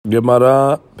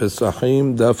Gemara,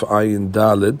 Pesachim, Daf Ayin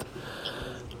Daled.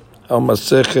 Our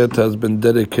Masechet has been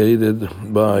dedicated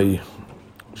by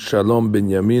Shalom Ben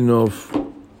Yaminov,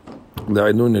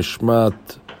 Le'inu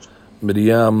Nishmat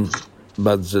Miriam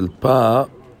Bat Zilpa,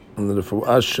 and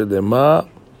Refuah Shelema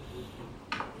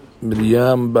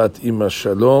Miriam Bat Ima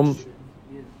Shalom,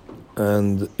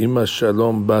 and Ima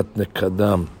Shalom Bat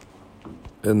Nekadam.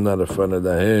 Inna Rafana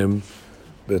Lahem.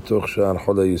 We begin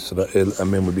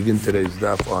today's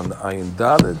daf on Ayin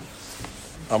Daled.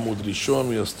 Amud Rishon,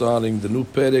 we are starting the new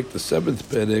perek, the seventh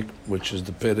perek, which is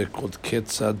the perek called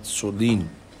Ketzad Solin,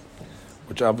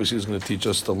 which obviously is going to teach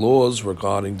us the laws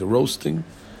regarding the roasting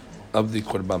of the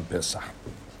Korban Pesach.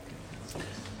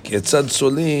 Ketzad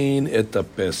Solin et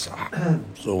Pesach.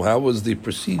 So how was the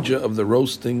procedure of the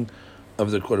roasting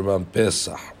of the Korban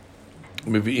Pesach?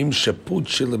 Mevi'im shaput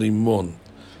shel rimon.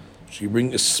 So you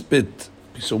bring a spit,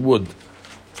 piece of wood,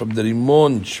 from the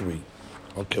rimon tree.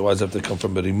 Okay, why does it have to come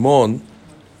from a rimon?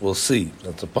 We'll see.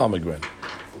 That's a pomegranate.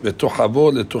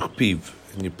 V'tochavo letuch piv.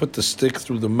 And you put the stick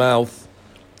through the mouth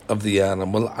of the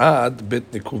animal, ad bet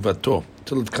nikuvato,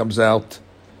 till it comes out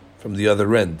from the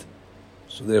other end.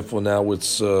 So therefore now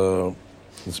it's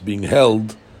being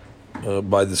held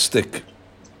by the stick.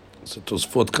 So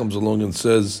Tosfot comes along and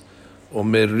says,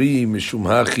 Omeri mishum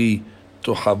hachi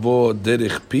tochavo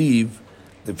derech piv,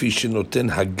 לפי שנותן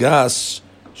הגס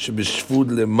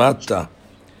שבשפוד למטה,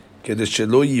 כדי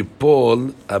שלא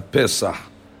ייפול הפסח,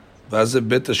 ואז זה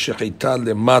בית השחיטה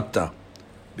למטה,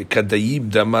 וכדאיב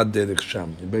דמה דרך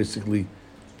שם. Basically,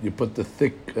 you put the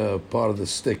thick part of the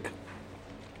stick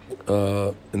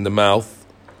in the mouth,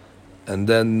 and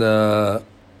then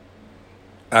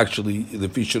actually,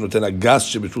 לפי שנותן הגס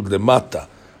שבשפוד למטה,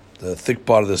 the thick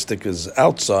part of the stick is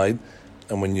outside,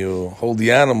 and when you hold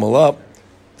the animal up,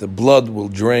 the blood will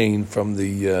drain from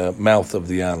the mouth of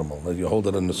the animal. You hold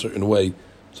it in a certain way,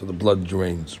 so the blood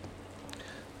drains.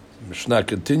 Mishnah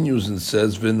continues and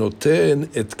says, "V'noten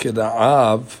et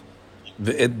keda'av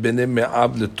ve'et bnei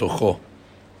me'av letocho."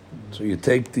 So you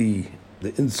take the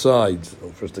insides.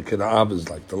 First, the keda'av is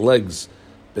like the legs.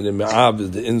 Bnei me'av is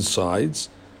the insides,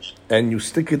 and you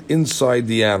stick it inside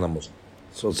the animal.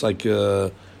 So it's like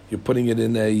you're putting it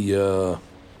in a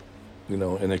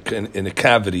in a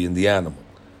cavity in the animal.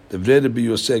 Because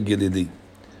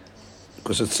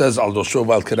it says al doshov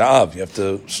al keda'av, you have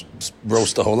to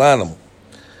roast the whole animal.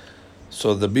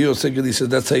 So the Biyoseh Gili says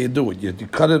that's how you do it. You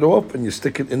cut it off and you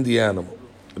stick it in the animal.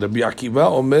 Rabbi Akiva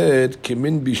omed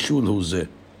kimin bishul huzeh.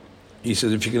 He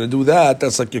says if you're going to do that,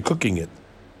 that's like you're cooking it,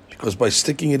 because by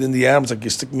sticking it in the animal, it's like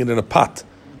you're sticking it in a pot.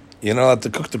 You're not allowed to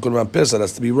cook the Korban Pesach; it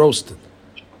has to be roasted.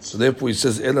 So therefore, he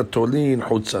says ela tolin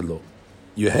chutzalo.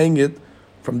 You hang it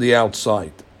from the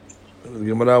outside. The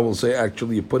Gemara will say,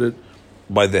 actually, you put it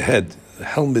by the head,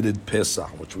 helmeted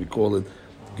Pesach, which we call it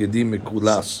Gedim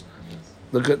Mekulas.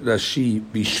 Look at Rashi,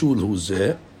 Bishul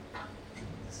Huzeh.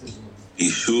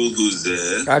 Bishul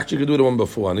Huzeh. Actually, you can do the one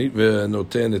before,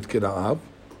 Noten et Keda'av.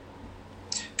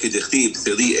 Kedechtiv,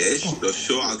 Seli Esh,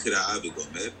 Rosho al Keda'av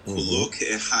Gomer, Kulo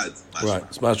Ke'ehad. Right,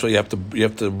 it's not sure you have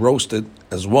to roast it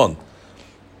as one.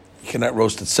 You cannot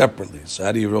roast it separately. So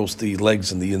how do you roast the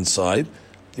legs and the inside?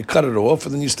 You cut it off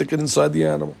and then you stick it inside the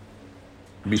animal.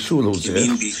 Bishul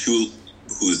huzeh. Bishul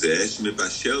huzeh,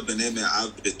 shemebashel bnei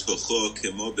me'av betocho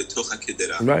kemo betoch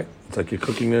hakedera. Right, it's like you're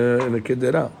cooking in a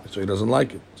kedera, so he doesn't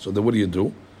like it. So then what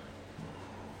do?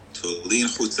 Tolin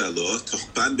chutzalo,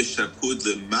 tochpan b'shapud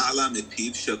lema'ala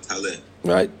mepiv shel taleh.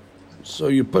 Right, so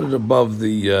you put it above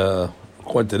the,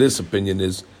 according to this opinion,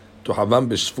 is tohavan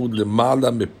b'shfud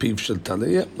lema'ala mepiv shel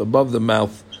taleh, above the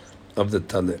mouth of the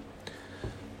taleh.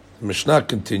 Mishnah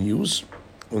continues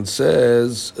and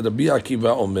says, Rabbi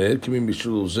Akiva Omer, Kimim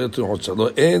Bishul Zetun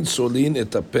Hotzalo, En Solin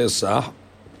et Pesach,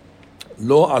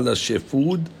 Lo ala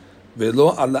Shefud,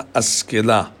 Velo ala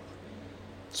Askela.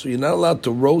 So you're not allowed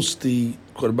to roast the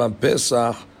Korban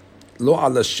Pesach, Lo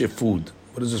ala Shefud.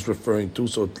 What is this referring to?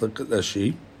 So look at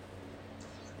Rashi.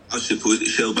 השפוד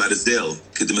של ברזל,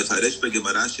 כדמפרש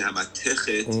בגמרא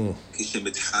שהמתכת,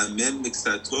 כשמתחמם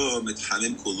מקצתו,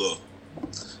 מתחמם כולו.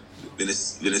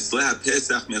 ונסלה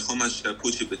הפסח מחום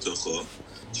השפוט שבתוכו,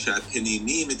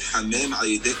 שהפנימי מתחמם על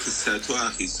ידי כסתו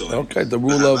החיסון. Okay, the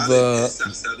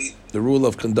rule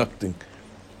of conducting.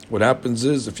 What happens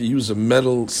is, if you use a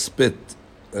metal spit,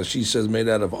 as she says, made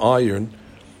out of iron,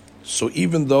 so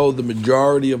even though the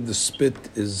majority of the spit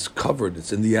is covered,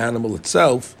 it's in the animal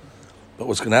itself, but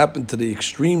what's going to happen to the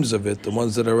extremes of it, the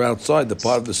ones that are outside, the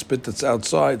part of the spit that's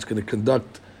outside, it's going to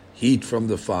conduct heat from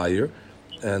the fire,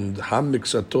 and ham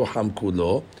miksato ham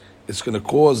kulo, it's going to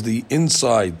cause the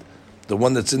inside, the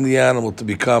one that's in the animal, to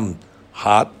become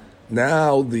hot.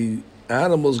 Now the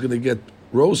animal is going to get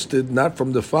roasted not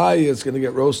from the fire, it's going to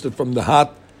get roasted from the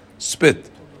hot spit.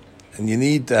 And you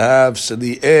need to have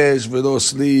sli esh v'lo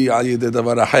sli al yedei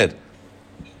davar acher.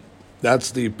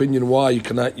 That's the opinion why you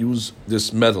cannot use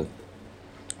this metal.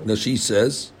 Now she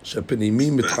says,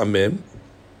 "Shepenimi mithamem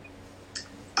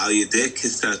al yedei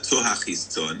kisato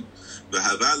hachitzon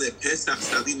v'hava lepesach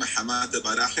sali mahamat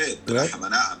davar acher."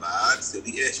 V'Rahmana amar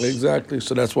sli esh. Exactly.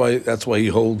 So that's why he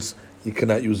holds you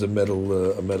cannot use a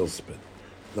metal spit.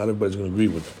 Not everybody's going to agree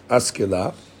with that.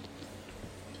 Askela.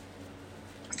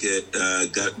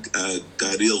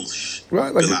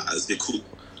 Right, like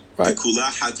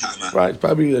right,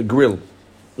 probably a grill,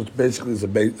 which basically is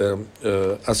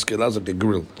askela is like a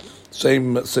grill.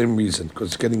 Same reason, because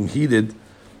it's getting heated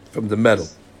from the metal.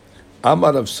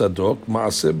 Amar of Sadok,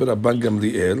 Maaseh b'Rabban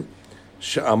Gamliel,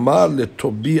 she'amar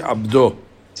letobi abdo,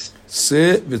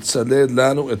 se v'tzaleh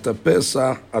lanu et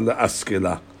ha'pesach ala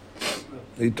askela.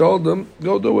 He told them,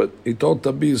 go do it. He told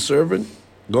Tabi, his servant,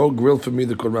 go grill for me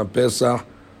the Korban Pesach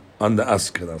on the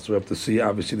askela. So we have to see,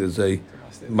 obviously, there's a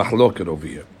mahloket over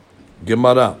here.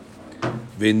 Gemara.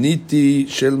 Veniti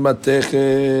shel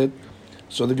matechet.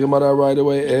 So the Gemara right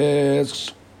away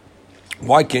asks,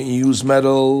 why can't you use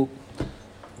metal?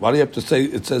 Why do you have to say,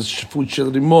 it says shvut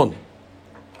shel rimon?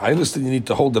 I understand you need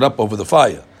to hold it up over the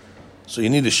fire. So you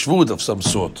need a shvut of some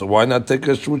sort. So why not take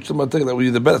a shvut shel matechet? That would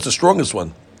be the best, the strongest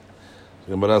one.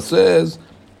 The Gemara says,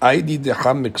 "Aidi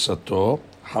deham miksato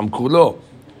hamkulo,"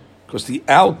 because the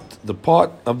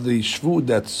part of the shvud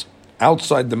that's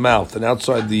outside the mouth and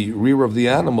outside the rear of the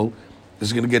animal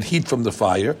is going to get heat from the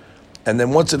fire, and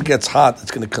then once it gets hot, it's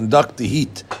going to conduct the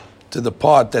heat to the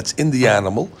part that's in the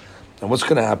animal. And what's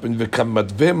going to happen?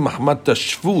 V'kamadvem mahmata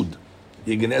shvud.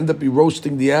 You're going to end up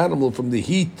roasting the animal from the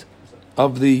heat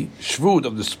of the shvud,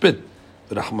 of the spit.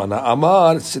 V'rahmana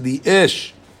amar sidi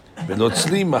esh. Like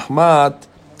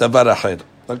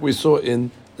we saw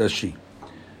in Rashi.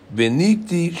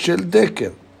 Veniti shel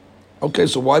dekel. Okay,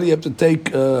 so why do you have to take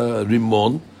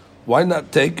rimon? Why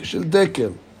not take shel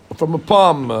dekel from a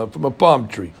palm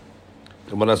tree?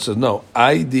 Gemara says no.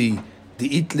 Aidi the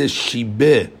itle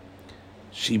shibe.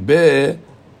 Shibe.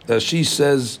 She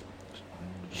says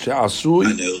she'asui.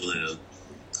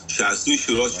 She'asui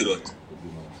shirot.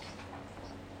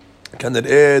 Can it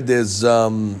add?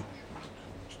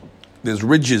 There's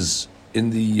ridges in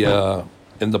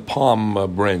the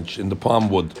palm branch, in the palm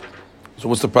wood. So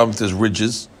what's the problem if there's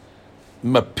ridges?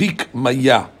 Mapik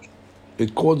maya.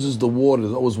 It causes the water.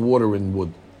 There's always water in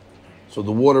wood. So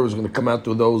the water is going to come out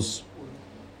through those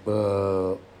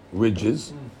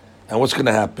ridges. And what's going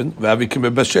to happen?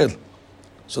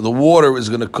 So the water is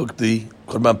going to cook the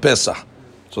Korban Pesach.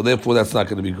 So therefore that's not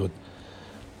going to be good.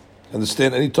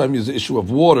 Understand, anytime there's the issue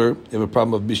of water, you have a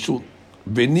problem of bishul.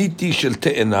 Veniti shel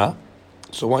te'ena.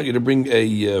 So I want you to bring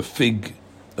a fig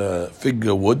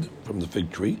wood from the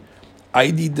fig tree.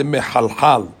 Aidi de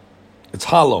mehalhal. It's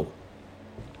hollow.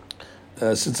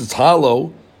 Since it's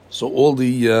hollow, so all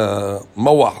the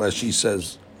moach, as she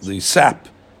says, the sap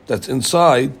that's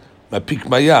inside, mapik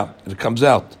maya, it comes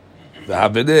out.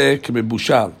 V'havede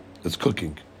kemebushal. It's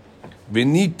cooking.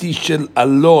 Veniti shel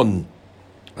alon.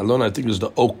 Alon, I think, is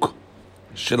the oak.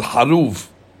 Shel haruv,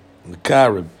 the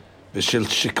carob. V'shel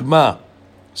shikma,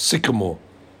 sycamore.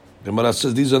 Gemara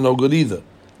says these are no good either.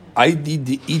 Aidi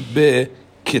di itbe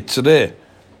kitre.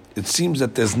 It seems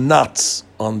that there's knots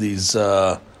on these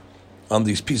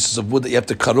pieces of wood that you have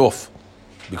to cut off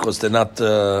because they're not,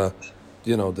 they're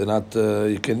not.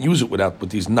 You can use it with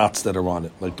these knots that are on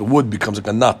it. Like the wood becomes like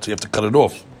a knot, so you have to cut it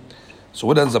off. So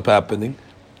what ends up happening?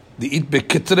 The itbe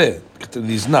kitre,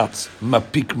 these knots,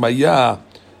 mapik maya.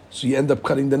 So you end up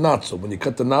cutting the knots off. When you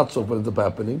cut the knots off, what ends up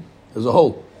happening? There's a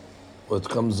hole. Or it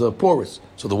becomes porous.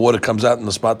 So the water comes out in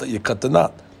the spot that you cut the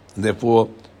knot. And therefore,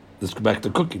 let's go back to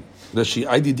cooking. Basically,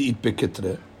 the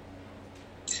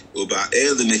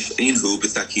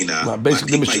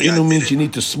mish'inu means you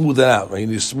need to smooth it out. Right? You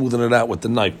need to smoothen it out with the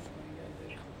knife.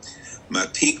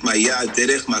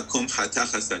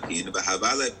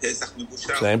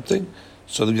 Same thing.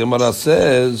 So the Gemara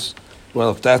says,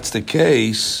 well, if that's the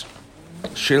case,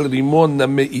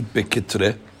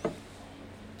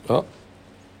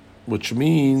 which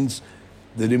means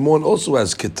the rimon also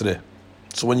has kitre.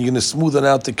 So when you're going to smoothen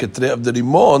out the kitre of the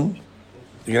rimon,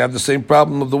 you're going to have the same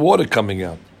problem of the water coming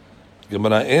out.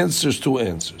 Gemara answers two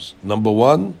answers. Number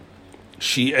one,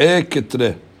 shi'eh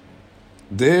kitre.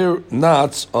 Their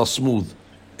knots are smooth,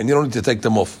 and you don't need to take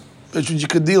them off. Which means you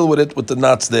could deal with it with the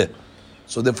knots there.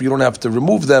 So therefore you don't have to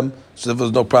remove them. So therefore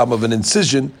there's no problem of an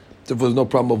incision. Therefore there's no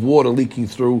problem of water leaking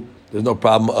through. There's no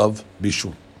problem of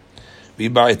bishul.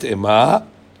 V'iba'et ema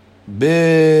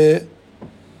be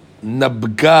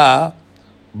nabga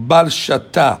bar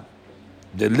shata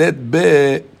delet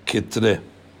be ketre.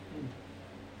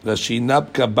 Rashi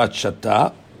nabka bat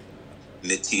shata.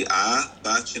 Neti'ah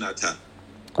bat shenata.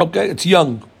 Okay, it's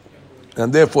young,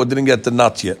 and therefore didn't get the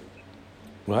nuts yet,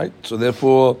 right? So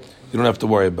therefore you don't have to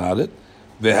worry about it.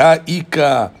 Veha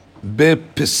ika be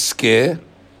piske.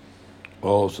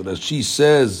 Oh, so that she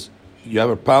says you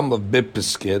have a problem of be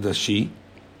piske. That she.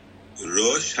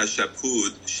 Rosh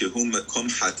hashapud shehu makom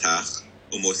hatach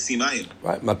umosi mayim.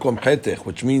 Right, makom chetech,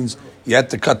 which means you had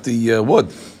to cut the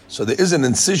wood. So there is an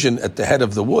incision at the head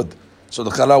of the wood. So the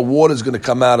challah water is going to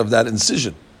come out of that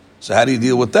incision. So how do you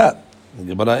deal with that? The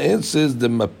Gemara answers the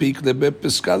mapik lebe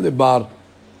piska lebar.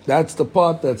 That's the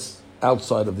part that's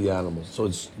outside of the animal. So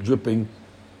it's dripping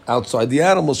outside the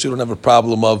animal, so you don't have a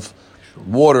problem of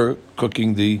water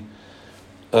cooking the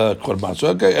korban. So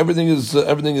okay, everything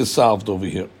is solved over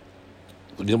here.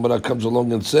 The Gemara comes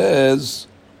along and says,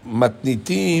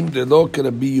 matnitim delo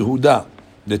Rabbi Yehuda.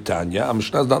 The Tanya,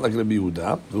 Mishnah is not like Rabbi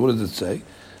Yehuda. What does it say?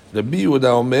 Rabbi Yehuda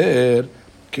omer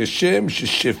keshem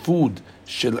sheshefud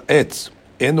shel etz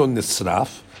eno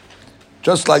nisraf.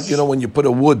 Just like when you put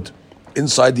a wood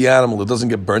inside the animal, it doesn't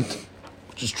get burnt,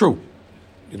 which is true.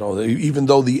 Even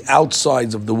though the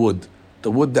outsides of the wood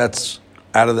that's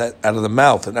out of the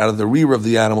mouth and out of the rear of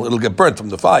the animal, it'll get burnt from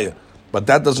the fire. But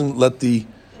that doesn't let the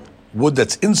wood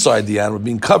that's inside the animal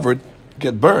being covered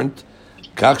get burnt.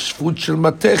 Kach shefud shel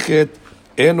matechet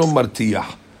eno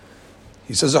martiyah.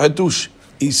 He says a hadush.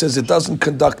 He says it doesn't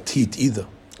conduct heat either.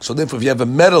 So therefore, if you have a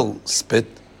metal spit,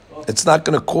 it's not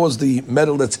going to cause the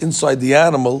metal that's inside the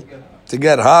animal to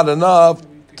get hot enough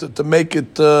to make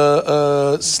it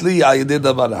sli ayidei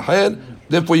davar acher.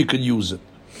 Therefore, you could use it.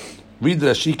 Read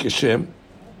Rashi Keshem.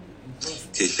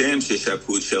 Keshem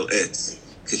sheshapud shel etz.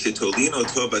 כשתולין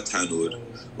אותו בתנור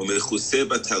ומכוסה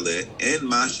בטלה, אין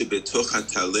מה שבתוך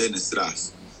הטלה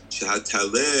נשרף,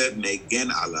 שהטלה מגן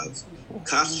עליו.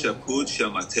 כך שפוד של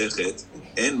מתכת,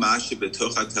 אין מה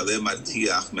שבתוך הטלה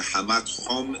מרתיח מחמת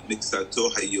חום מקצתו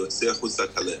היוצא חוץ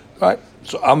הטלה. Right.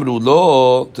 So אמרו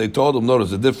לו, they told him, notice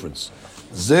the difference.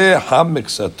 זה חם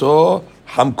מקצתו,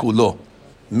 חם כולו.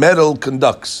 Metal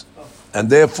conducts. And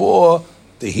therefore,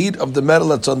 the heat of the metal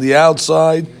that's on the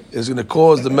outside is going to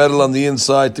cause the metal on the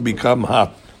inside to become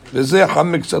hot. You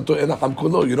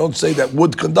don't say that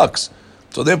wood conducts.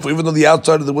 So therefore, even though the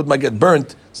outside of the wood might get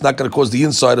burnt, it's not going to cause the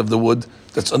inside of the wood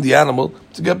that's on the animal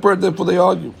to get burnt. Therefore, they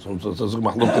argue. So it's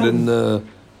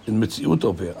in Mitziut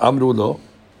over here. Amru lo.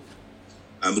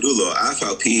 אמרו לו, אף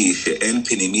על פי שאין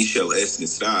פנימי של עץ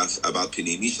נשרף, אבל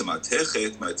פנימי של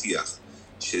מתכת מרתיח,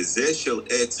 שזה של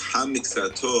עץ חם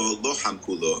מקצתו לא חם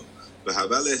כולו,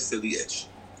 והווה לסלי אש.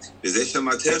 וזה של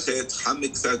מתכת חם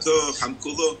מקצתו חם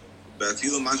כולו,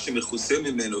 ואפילו מה שמכוסה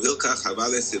ממנו הלקח הווה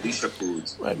לסלי שפוד.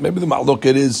 Right, maybe the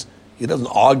ma'loket is, he doesn't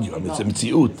argue, I mean, it's a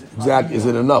mitziut. Exactly, is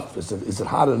it enough? Is it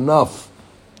hot enough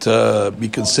to be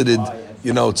considered,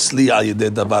 tzli ayidei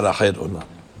davar acher or not?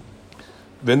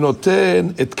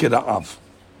 Venoten et kira'av.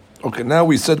 Okay, now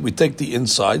we said we take the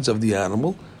insides of the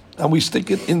animal and we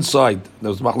stick it inside. That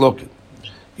was machloket.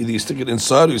 Either you stick it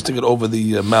inside or you stick it over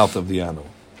the mouth of the animal.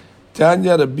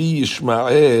 Tanya Rabbi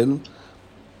Yishmael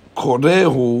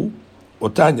korehu, or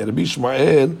Tanya Rabbi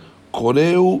Yishmael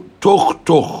korehu toch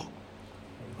toch.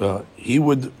 He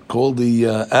would call the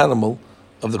animal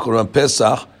of the Korban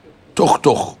Pesach toch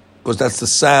toch, because that's the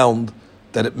sound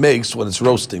that it makes when it's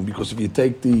roasting. Because if you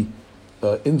take the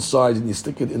inside and you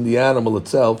stick it in the animal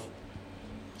itself,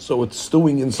 so it's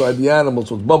stewing inside the animal,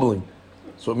 so it's bubbling,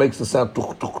 so it makes the sound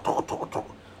tuch tuch tuch tuch tuch.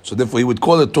 So therefore he would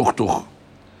call it tuch tuch,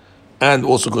 and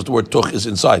also because the word tuch is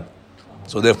inside,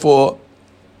 so therefore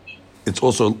it's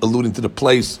also alluding to the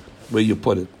place where you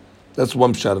put it. That's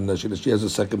one pshat in Nashida. She has a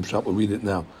second pshat. We'll read it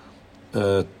now.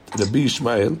 Rabbi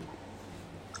Ishmael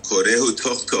korehu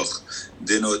toch toch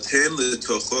denoten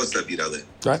letocho sabirale.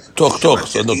 Right, toch toch,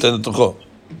 so noten letocho.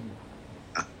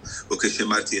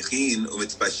 וכשמרתיחין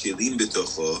ומתבשלים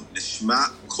בתוכו, נשמע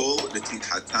קול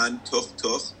רתיחתן תוך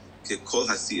תוך כקול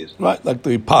הסיר. Right, like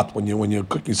the pot, when you're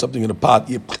cooking something in a pot,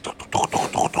 you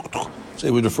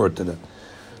so we refer to that.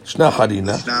 שנה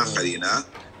חרינה. שנה חרינה,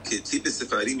 כתיב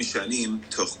בספרים משנים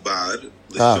תוך בר,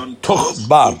 לשון תוך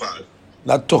בר.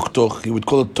 Not תוך תוך, he would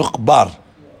call it תוך בר.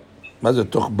 מה זה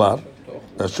תוך בר?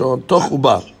 לשון תוך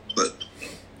ובר.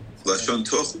 לשון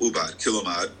תוך ובר,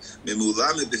 כלומר, ממולא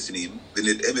מבפנים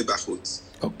ונראה מבחוץ.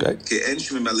 Okay. כאין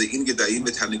שממלאים גדיים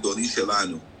בתרנגולים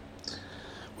שלנו.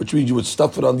 Which means you would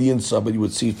stuff it on the inside, but you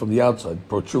would see it from the outside,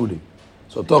 protruding.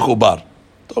 So toch ubar.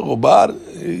 Toch ubar,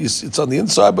 it's on the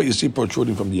inside, but you see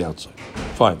protruding from the outside.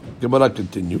 Fine. Gemara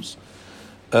continues.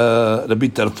 Rabbi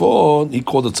Tarfon, he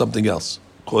called it something else.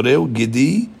 Koreu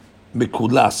gedi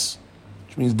mekulas.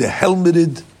 which means the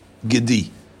helmeted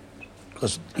gedi.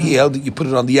 Because he held it, you put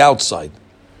it on the outside.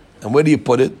 And where do you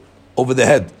put it? Over the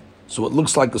head. So it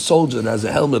looks like a soldier that has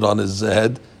a helmet on his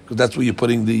head, because that's where you're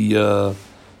putting the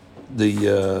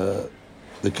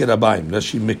kerabayim.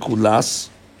 Rashi mekulas.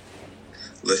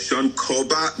 Lashon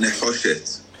koba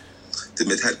nehoshet.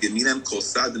 מתרגמינם כל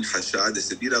סד וחשד,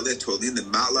 הסביר עליה תולין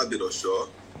למעלה בראשו,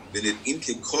 ונראים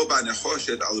ככובע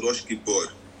נחושת על ראש גיבור.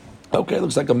 Okay,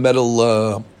 looks like a metal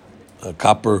a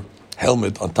copper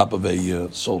helmet on top of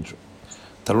a soldier.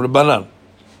 Tanur Banan.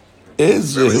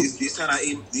 These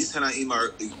Tanaim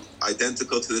are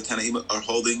identical to the Tanaim are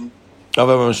holding of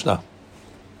our Mishnah.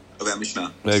 Of our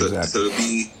Mishnah. Exactly. So it'll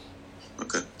be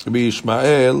okay. It'll be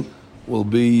Ishmael will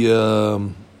be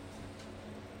and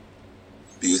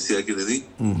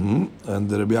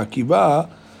the Rabbi Akiva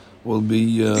will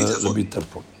be Rabbi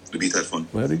Tarfon. Rabbi Tarfon.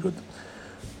 Very good.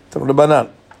 Tanur Banan.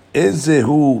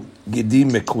 Ezehu gedi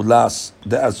mekulas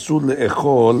de'asur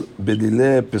le'echol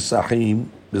bedile pesachim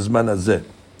bezman hazeh.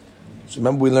 So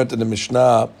remember we learned in the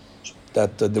Mishnah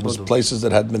that there was places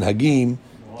that had minhagim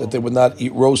that they would not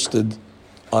eat roasted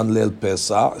on Leil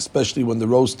Pesach, especially when the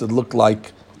roasted looked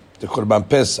like the Korban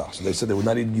Pesach. So they said they would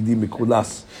not eat gedi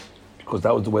mekulas because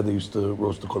that was the way they used to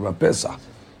roast the Korban Pesach.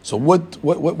 So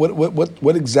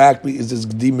what exactly is this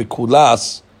gedi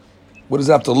mekulas? What does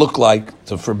it have to look like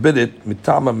to forbid it?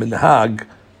 Mitama minhag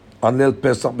on Leil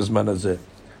Pesach bizman hazeh.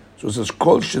 So it says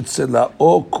kol shetzela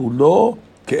o kulo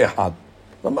ke'ehad.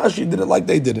 Mamash, you did it like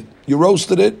they did it. You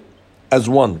roasted it as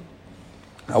one.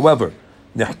 However,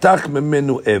 nihtach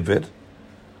memenu ever,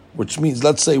 which means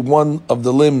let's say one of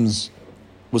the limbs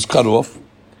was cut off,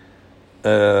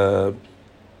 and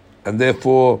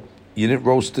therefore you didn't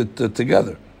roast it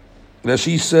together.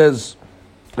 Rashi says.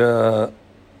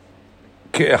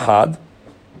 Ke'echad.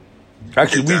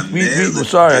 Actually,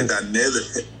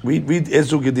 read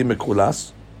Ezu Gedi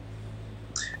Mekulas.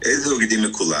 Ezu Gedi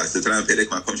Mekulas. The Torah Perek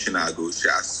Makom Shenagu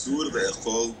she'asur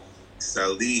ve'echol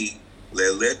sali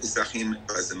le'le Pesachim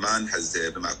b'zman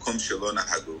hazeh b'makom shelo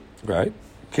nahagu. Right.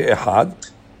 Ke'echad.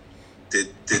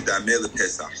 Tedameh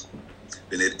lePesach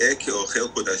v'nir'eh ke'ochel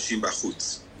kodashim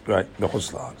b'chutz. Right.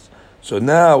 So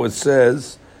now it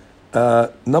says,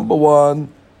 number one,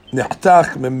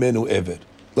 Nihtach memenu ever.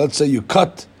 Let's say you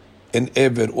cut an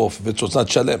ever off of it, so it's not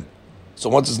shalem. So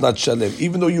once it's not shalem,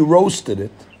 even though you roasted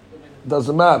it, it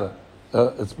doesn't matter.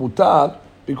 It's mutar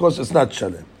because it's not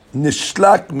shalem.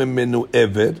 Nishlak memenu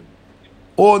ever,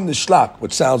 or nishlak,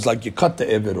 which sounds like you cut the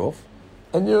ever off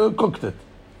and you cooked it.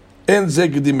 En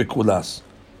zegedi mekulas.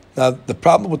 Now the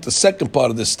problem with the second part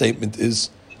of this statement is,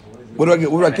 what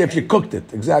do I care if you cooked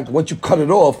it? Exactly. Once you cut it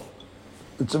off,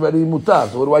 it's already mutar.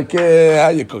 So what do I care how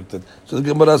you cooked it? So the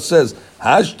Gemara says,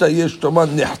 "Hashta yesh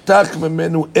toman nihtach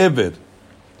memenu ever."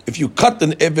 If you cut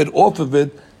an ever off of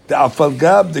it, the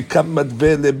afalgab the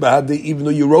kamadve lebahade, even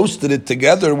though you roasted it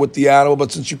together with the animal,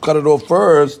 but since you cut it off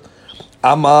first,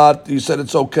 amat, you said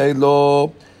it's okay.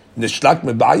 Lo nishlak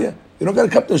mebaya. You don't got to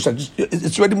cut the nishlak.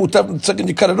 It's already mutar the second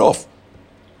you cut it off.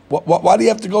 Why do you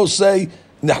have to go say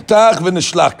nihtach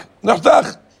v'nishlak?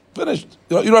 Nihtach, finished.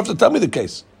 You don't have to tell me the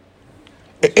case.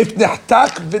 If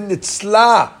nihtach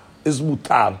v'nitzla is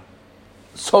mutar,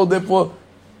 so therefore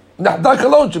nihtach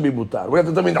alone should be mutar. We have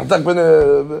to tell me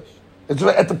nihtach it's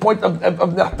at the point of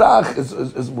nihtach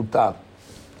is mutar.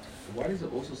 Why does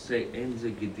it also say en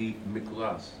ze gedi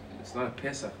mikulas? It's not a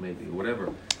Pesach maybe or whatever.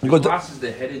 Mikulas is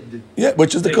the headed. Yeah,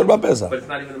 which is the Korban Pesach. But it's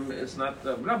not even. It's not.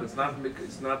 No, it's not.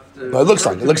 It's not. No, it looks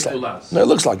like it. Looks like. No, it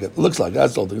looks like it. It looks like it.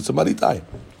 That's the whole thing. It's a maritai.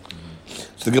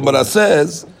 So the Gemara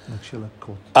says,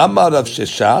 Amar Rav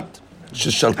Sheshat,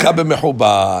 Sheshalka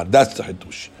b'mechubar. That's the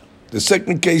Hiddush. The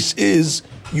second case is,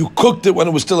 you cooked it when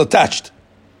it was still attached.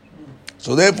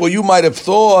 So therefore you might have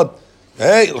thought,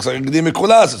 hey, it looks like a Gedi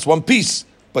Mekulas, it's one piece.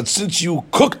 But since you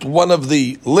cooked one of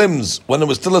the limbs when it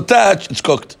was still attached, it's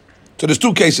cooked. So there's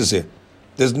two cases here.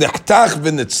 There's Nihtach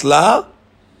v'nitzla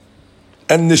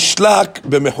and Nishlak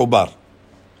b'mechubar.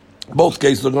 Both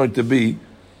cases are going to be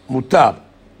mutar.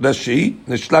 Rashi,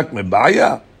 nishlak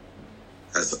mebaya.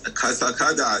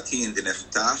 Kasaka da'atin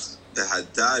d'nechtach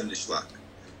d'hadar nishlak.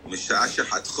 Misha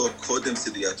shehatcho kodem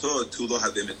sidiyato tulo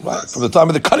habem mekulas. From the time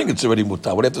of the cutting, it's already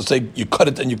mutar. What do you have to say? You cut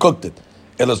it and you cooked it.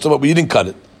 But you didn't cut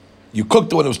it. You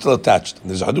cooked it when it was still attached.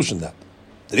 And there's a hadush in that.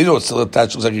 Even though it's still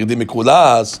attached, looks like a gedi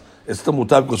mekulas, it's still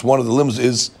mutar because one of the limbs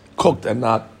is cooked and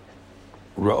not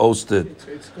roasted.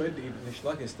 It's good. The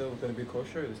nishlak is still going to be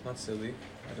kosher. It's not silly.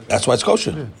 That's why it's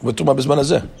kosher. We're talking about bizman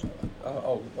hazeh.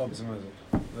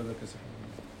 Bizman hazeh.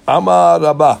 Amar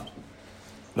Rabbah.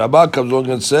 Rabbah comes along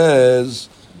and says,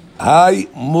 Hai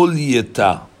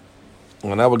mulyeta.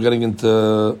 Well, now we're getting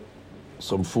into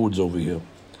some foods over here.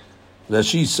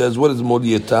 Rashi says, what is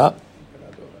modieta?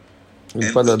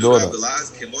 Paladora.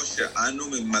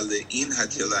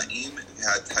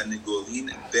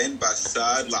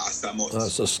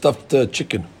 So stuffed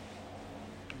chicken.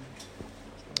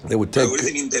 They would take. What does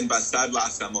it mean? Ben basar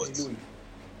la'asamot.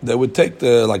 They would take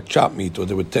like chopped meat, or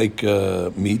they would take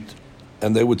meat,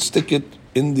 and they would stick it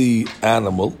in the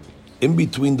animal, in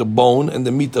between the bone and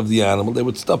the meat of the animal. They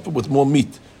would stuff it with more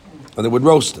meat, and they would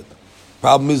roast it.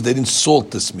 Problem is they didn't salt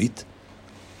this meat,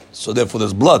 so therefore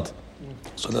there's blood.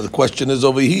 So now the question is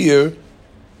over here: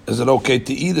 is it okay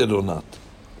to eat it or not?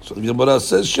 So the Gemara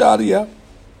says Sharia,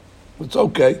 it's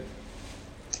okay.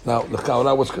 Now,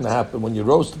 what's going to happen when you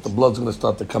roast it? The blood's going to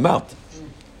start to come out.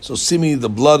 So, seemingly, the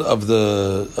blood of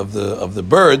the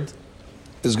bird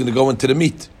is going to go into the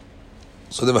meat.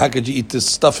 So then, how could you eat this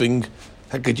stuffing?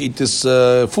 How could you eat this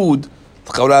food? The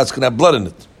chawra is going to have blood in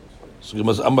it. So, you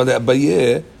must amar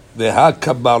le'abaye ve'ha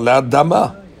kabar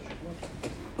le'adama.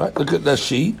 Right? Look at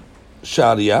Rashi,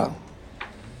 Sharia.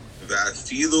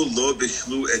 That's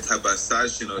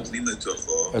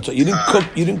right. You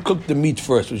didn't cook the meat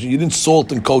first. You didn't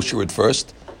salt and kosher it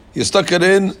first. You stuck it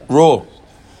in raw. What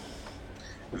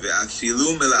does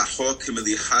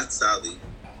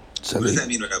that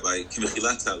mean, Rabbi?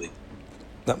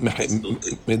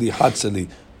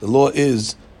 The law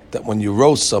is that when you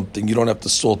roast something, you don't have to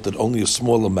salt it, only a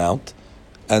small amount,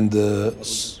 and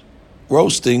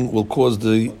roasting will cause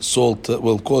the salt,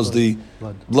 will cause the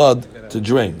blood to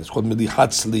drain. It's called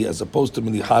milihatzli as opposed to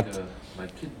milihat.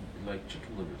 Like chicken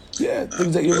livers. Yeah,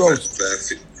 things that you roast.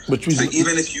 So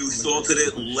even if you salted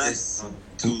it less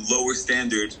to lower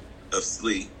standard of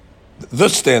sli. The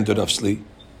standard of sli.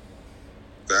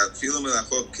 Right.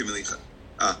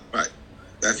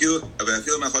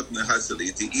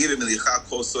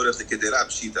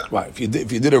 Right.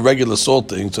 If you did a regular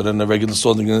salting, so then the regular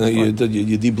salting,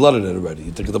 you de-blooded it already.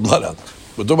 You took the blood out.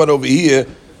 We're talking about over here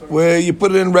where you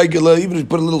put it in regular, even if you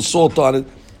put a little salt on it,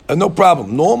 and no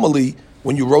problem. Normally,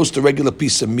 when you roast a regular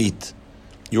piece of meat,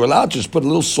 you're allowed to just put a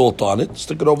little salt on it,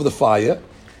 stick it over the fire,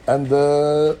 and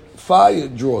the fire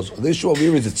draws. The issue over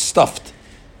here is it's stuffed.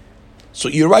 So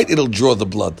you're right, it'll draw the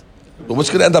blood. But what's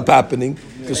going to end up happening?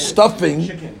 The stuffing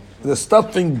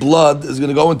blood is going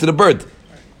to go into the bird.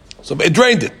 So it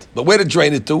drained it. But where did it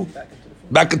drain it to?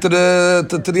 Back into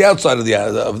the outside of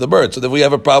the bird. So then we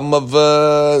have a problem of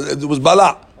it was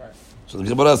bala. So the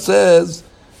Gemara says,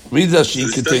 read Rashi.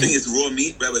 So the stuffing is raw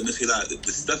meat, Rabbi Mechila.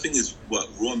 The stuffing is what,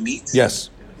 raw meat?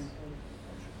 Yes.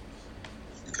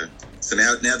 Okay. So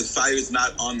now the fire is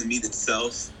not on the meat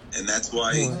itself. And that's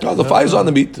why... No, the fire's on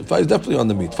the meat. The fire's definitely on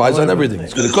the meat. Fire's on everything.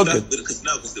 It's going to cook it. Because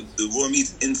the raw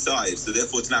meat's inside, so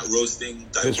therefore it's not roasting.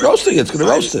 It's roasting it. It's going to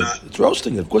roast it. It's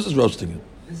roasting it. Of course it's roasting it.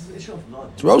 It's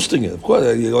roasting it. Of course.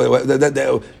 They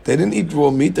didn't eat raw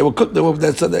meat. They were cooked.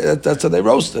 That's how they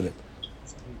roasted it.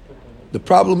 The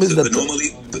problem is that... normally,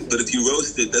 but if you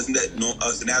roast it, doesn't that...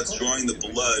 so now it's drawing the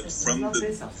blood from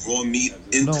the raw meat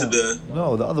into the...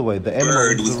 No, the other way. The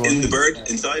bird was in the bird,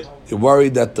 inside? You're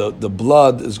worried that the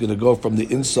blood is going to go from the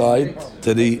inside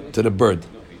to the bird.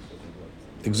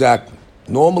 Exactly.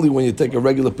 Normally, when you take a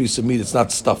regular piece of meat, it's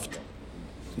not stuffed.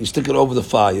 You stick it over the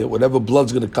fire. Whatever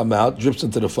blood's going to come out drips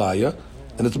into the fire,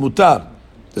 and it's mutar.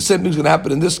 The same thing's going to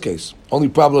happen in this case. Only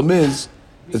problem is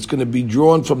it's going to be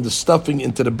drawn from the stuffing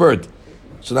into the bird.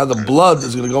 So now the blood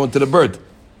is going to go into the bird.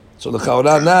 So the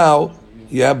chawra now,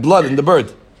 you have blood in the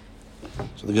bird.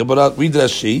 So the Gemara read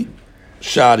Rashi,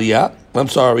 Sharia. I'm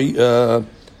sorry,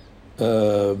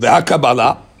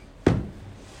 ve'akabala.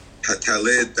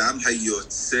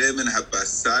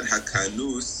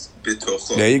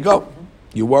 There you go.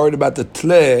 You're worried about the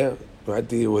tle, right?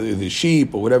 The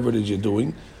sheep or whatever it is you're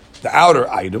doing. The outer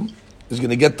item is going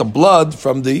to get the blood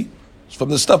from the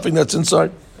stuffing that's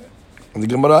inside. And the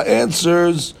Gemara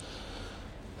answers,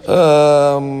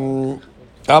 Amar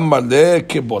le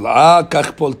kebol'a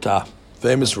kach polta.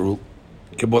 Famous rule.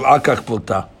 Kebol'a kach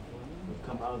polta.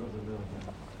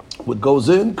 What goes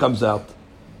in comes out.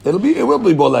 It will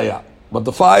be bolaya, but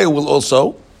the fire will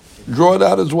also draw it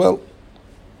out as well.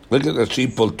 Look at the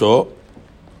sheep polto.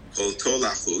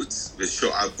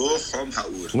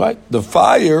 Right, the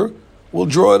fire will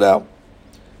draw it out.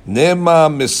 Nema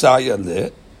Messiah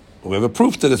le. We have a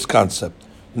proof to this concept.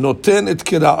 Noten et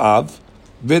kira'av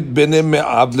vet bene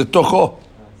me'av letocho.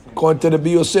 According to the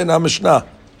Biyosin HaMishnah,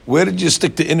 where did you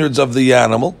stick the innards of the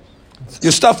animal? You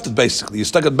stuffed it basically. You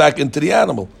stuck it back into the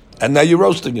animal, and now you're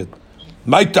roasting it.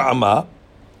 My ta'ama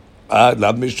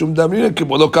lab mishum damrin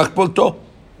kibolo kach polto.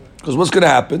 Because what's going to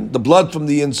happen? The blood from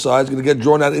the inside is going to get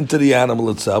drawn out into the animal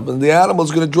itself, and the animal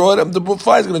is going to draw it out. The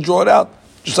fire is going to draw it out,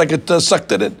 just like it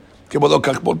sucked it in. Kibolo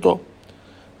kach polto.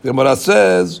 The Gemara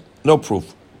says, No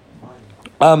proof.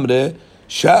 Amre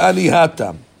sha'ani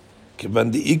hatam.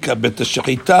 Kivan di'ika bet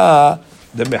shechita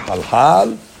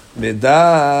demehalhal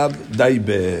medab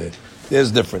daibe.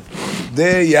 There's different.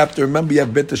 There you have to remember you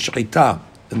have bet shechita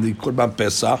in the Korban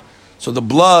Pesach, so the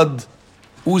blood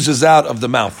oozes out of the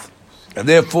mouth, and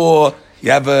therefore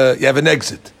you have an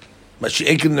exit. But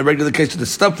in the regular case of the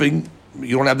stuffing,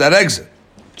 you don't have that exit.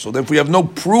 So therefore you have no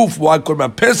proof why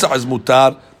Korban Pesach is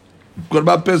mutar.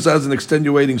 Korban Pesach is an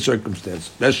extenuating circumstance.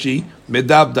 Rashi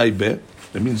medav daibe.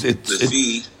 That means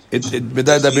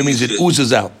medav daibe means it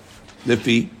oozes out.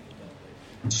 Lefi.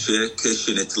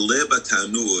 כשנתלה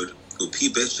בתנור ופי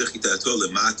בית שחיטתו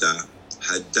למטה,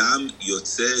 הדם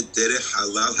יוצא דרך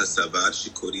חלל הסבר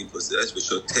שקוראים פה זרש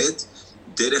ושוטט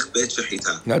דרך בית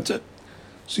שחיטה. That's it.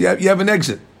 So you have an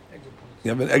exit.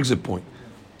 You have an exit point.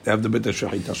 You have the beit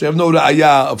shechita. So you have no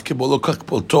ra'aya of kibolo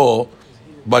kakpolto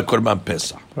by Korban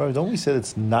Pesach. Right, don't we say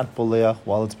it's not boleach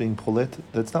while it's being polit?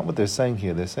 That's not what they're saying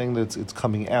here. They're saying that it's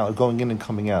coming out, going in and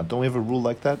coming out. Don't we have a rule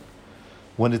like that?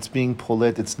 When it's being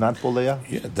polit, it's not boleach?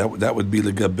 Yeah, that would be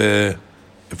legabe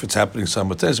if it's happening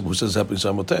simultaneously. Who says it's happening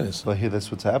simultaneously? But here, that's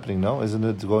what's happening, no? Isn't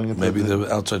it going into Maybe the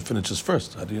outside finishes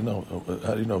first. How do you know?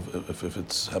 How do you know if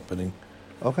it's happening?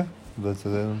 Okay, that's the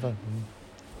end of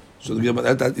So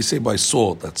that you say by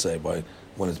salt, let's say, by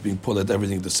when it's being pulled at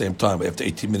everything at the same time. But after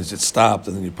 18 minutes, it stopped,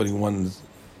 and then you're putting one.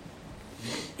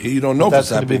 Here you don't know if it's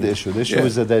happening. That's going to be the issue. The issue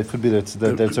is that it could be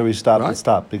that it's already stopped and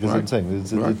stopped, because I'm saying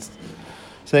it's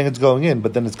saying it's going in,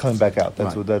 but then it's coming back out.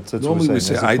 That's what Normally we're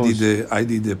saying. We say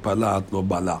ID de palat lo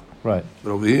bala. Right.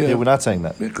 But over here, we're not saying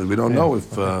that because we don't know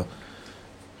if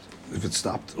it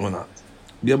stopped or not.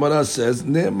 Gemara says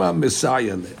nema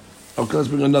mesayale. Okay, let's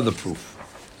bring another proof.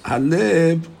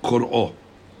 Halev kor'o.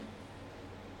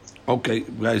 Okay,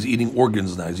 guy's eating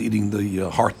organs now. He's eating the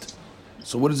heart.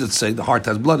 So what does it say? The heart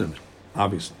has blood in it,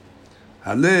 obviously.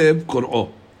 Halev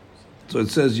kor'o. So it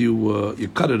says you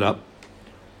cut it up.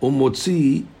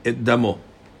 Umotzi et damo.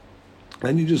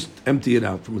 And you just empty it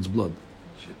out from its blood.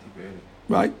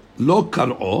 Right? Lo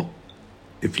kar'o.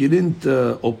 If you didn't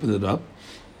open it up,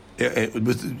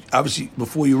 obviously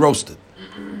before you roast it.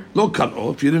 Lo kar'o.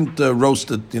 If you didn't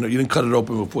roast it, you didn't cut it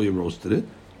open before you roasted it.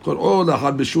 Kar'o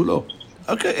lahad bishulo.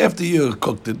 Okay, after you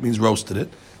cooked it, means roasted it,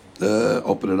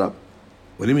 open it up.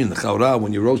 What do you mean? The chaura,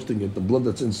 when you're roasting it, the blood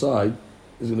that's inside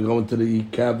is going to go into the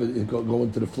cavity, go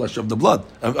into the flesh of the blood,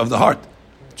 of the heart.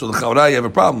 So the chaura, you have a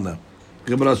problem now.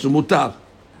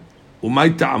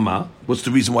 What's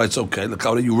the reason why it's okay? The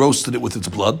chaura, you roasted it with its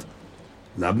blood.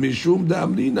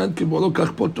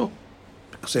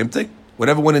 Same thing.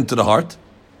 Whatever went into the heart,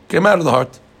 came out of the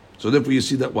heart. So therefore you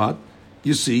see that what?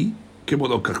 You see,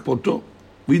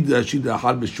 with the shida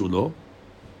har bishulo.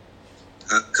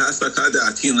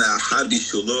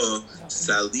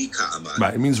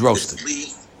 Right, it means roasted.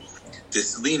 Right.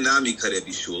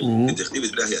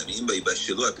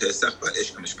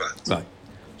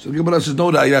 So the Gemara says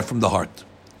no ra'ayah from the heart.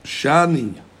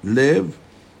 Shani lev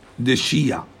de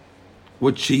shia.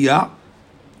 What shia?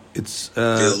 It's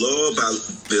right.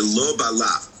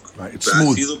 It's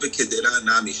smooth.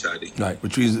 Right,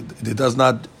 which means it does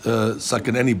not suck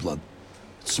in any blood.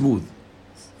 It's smooth.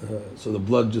 So the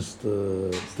blood just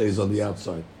stays on the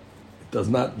outside. It does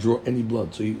not draw any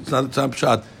blood. So it's not a time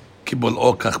shot. It's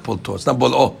not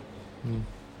bol'o.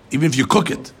 Even if you cook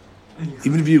it.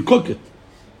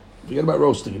 Forget about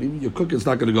roasting it. Even if you cook it, it's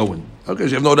not going to go in. Okay, so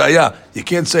you have no ra'ayah. You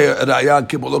can't say ra'ayah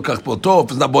kibolo kach polto if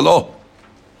it's not bol'o.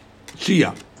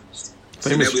 Shia. So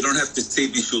now we don't have to say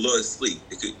bishulo asleep.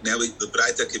 Now the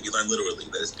braita can be learned literally.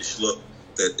 That is bishulo.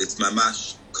 That it's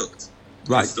mamash cooked.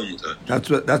 Right. That's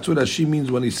what Rashi means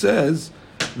when he says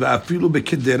va'afilu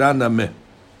bekedera nameh,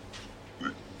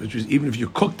 which is even if you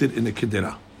cooked it in the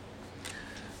kedera.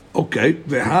 Okay.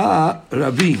 Veha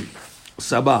Ravi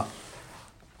Saba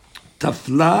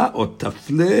tafla or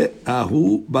tafle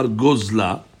ahu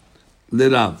bargozla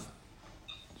lerav.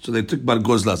 So they took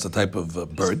bargozla as a type of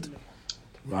bird,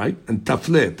 right? And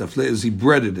tafle is he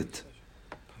breaded it.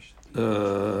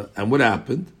 And what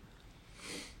happened?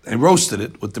 And roasted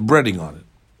it with the breading on it.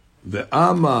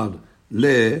 Ve'amar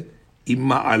le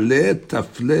ima'ale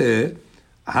tafle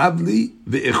havli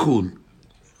ve'echul.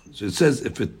 So it says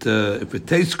if it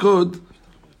tastes good,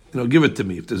 give it to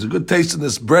me. If there's a good taste in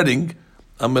this breading,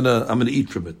 I'm gonna eat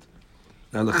from it.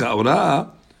 Now the cha'ura,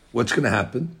 what's gonna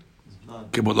happen?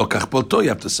 You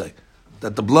have to say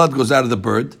that the blood goes out of the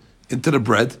bird into the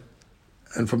bread,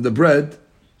 and from the bread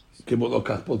into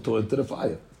the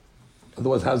fire.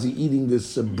 Otherwise, how's he eating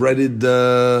this breaded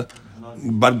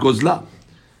bargozla?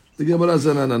 The Gemara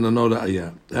says, no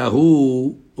ra'aya.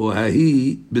 Hahu or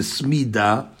hahi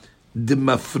besmida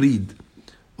demafrid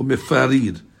or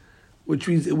mefarir which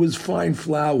means it was fine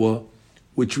flour,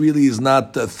 which really is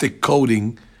not thick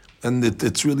coating, and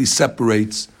it really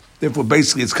separates. Therefore,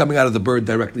 basically, it's coming out of the bird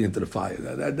directly into the fire.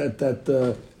 That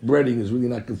breading is really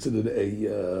not considered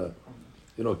a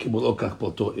kibul okach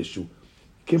poto issue.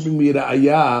 Keeping me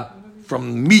ra'ayah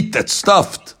from meat that's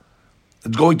stuffed,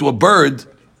 it's going to a bird.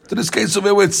 To this case over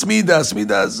here with smida, is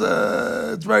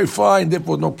it's very fine.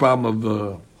 Therefore, no problem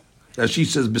of. As she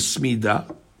says, besmida.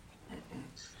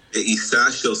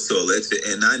 בעיסה של סולת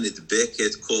ואינה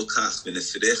נדבקת כל כך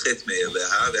ונפרחת מאליה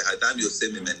והאדם יוצא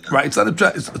ממנה. Right, it's not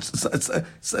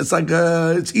it's like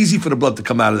it's easy for the blood to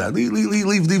come out of that.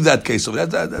 Leave that case over.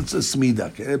 That's a smida.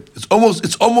 Okay? It's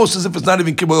almost as if it's not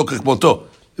even kibul okach boto.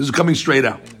 This is coming straight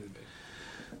out.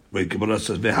 Wait, Gemara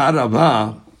says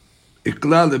veharava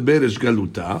ikla leberesh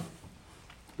galuta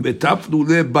betafnu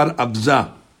le bar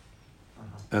avza,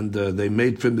 and they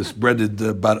made from this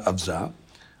breaded bar avza.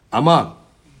 Amar.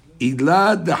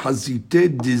 Ila de hazite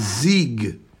de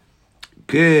zig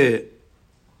ke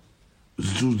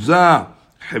zuza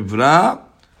hevra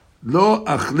lo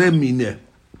achle mine.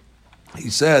 He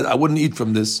said, I wouldn't eat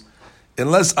from this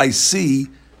unless I see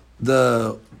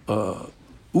the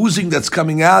oozing that's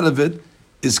coming out of it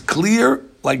is clear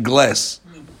like glass.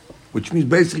 Which means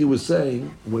basically he was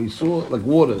saying, when he saw like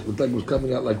water, it looked like it was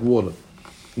coming out like water.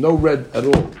 No red at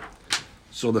all.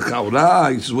 So the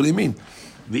chaura, he says, what do you mean?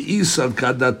 V'isad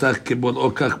kadatach kebol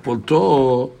okach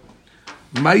polto,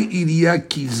 my iria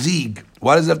ki zig.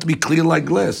 Why does it have to be clear like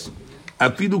glass?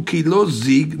 Afidu kilo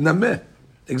zig nameh.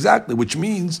 Exactly, which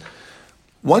means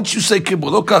once you say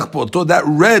kebol okach polto, that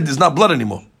red is not blood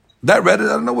anymore. That red, I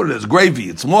don't know what it is, gravy,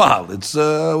 it's mohal, it's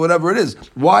whatever it is.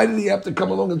 Why did he have to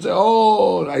come along and say,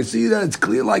 oh, I see that, it's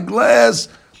clear like glass,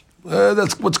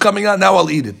 that's what's coming out, now I'll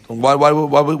eat it. Why do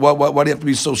you have to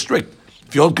be so strict?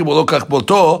 If you hold kebol okach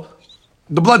polto,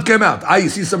 the blood came out. You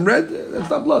see some red? That's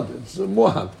not blood. It's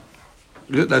mohal.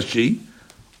 That's she.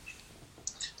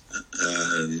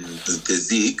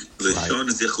 תזיק, לשון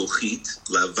זכוכית,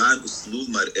 לבן וסלול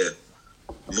מראה.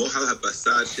 מוהל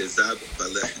הבשר שזב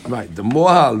בלחם. Right, the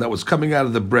mohal that was coming out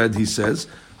of the bread, he says,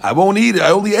 I won't eat it.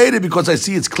 I only ate it because I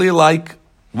see it's clear like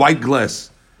white glass.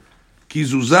 כי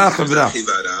זוזה חברה.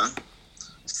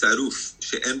 שרוף,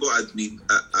 שאין בו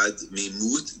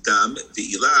עדמימות דם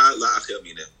ועילה לאחר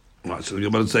מיניה. Right, so the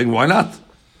Gemara is saying, why not?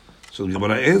 So the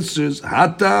Gemara answers,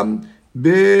 Hatam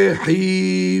behivarta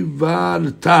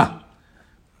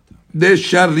de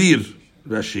sharir.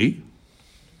 Rashi.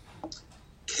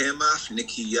 קמח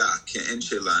נקייה כאין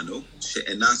שלנו,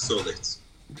 שאינה סולת.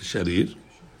 sharir.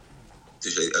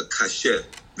 כשר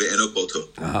ואינו פולטו.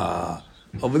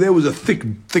 Over there was a thick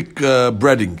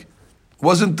breading. It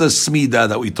wasn't the smida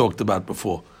that we talked about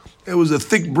before. It was a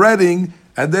thick breading,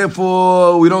 and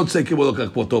therefore we don't say kibul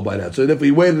okach poto by that. So therefore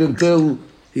he waited until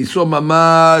he saw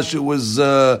mamash, it was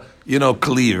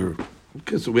clear.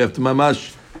 Okay, so we have to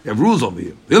mamash, we have rules over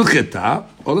here. Ilcheta,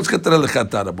 let's get to the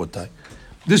ilcheta, rabotai.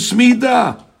 The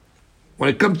smida, when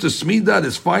it comes to smida,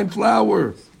 there's fine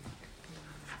flour.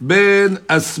 Ben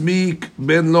asmik,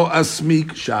 ben lo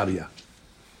asmik, sharia.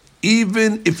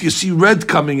 Even if you see red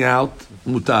coming out,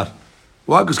 mutar.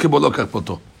 Why? Because kibul okach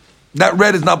poto. That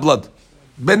red is not blood.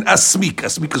 Ben asmik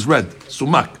is red,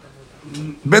 sumak.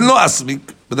 Ben lo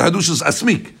asmik, but the hadush is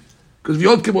asmik. Because if you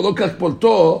hold kibul okach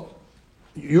polto,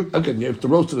 you have to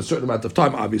roast it a certain amount of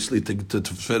time, obviously, for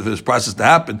this process to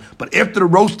happen. But after the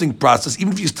roasting process,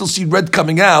 even if you still see red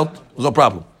coming out, there's no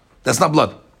problem. That's not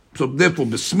blood. So therefore,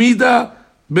 besmida,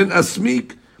 ben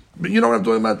asmik. You know what I'm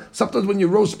talking about? Sometimes when you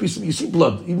roast pieces, you see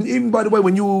blood. Even by the way,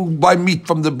 when you buy meat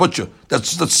from the butcher,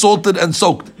 that's salted and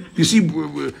soaked, you see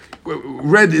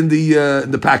red in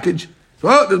the package.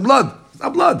 Oh, there's blood. It's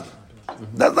not blood.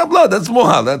 That's not blood. That's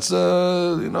mohal. That's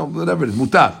whatever it is,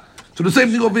 mutar. So the same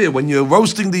thing over here. When you're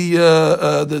roasting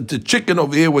the chicken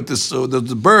over here with this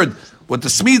the bird with the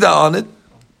smida on it,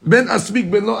 ben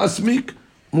asmik, ben lo asmik,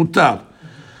 mutar.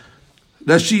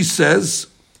 That she says,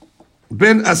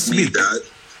 ben asmik.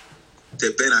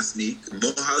 בן אסמיק,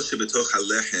 מוהל שבתוך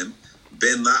הלחם,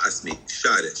 בן לה אסמיק,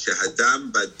 שרה,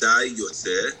 שהדם ודאי יוצא,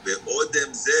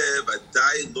 ואודם זה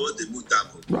ודאי לא דמות דם.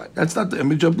 Right, that's not the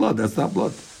image of blood, that's not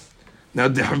blood. Now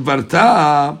the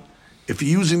havarta, if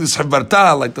you're using this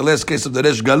havarta, like the last case of the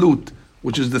resh galut,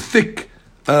 which is the thick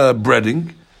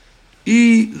breading,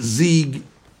 zig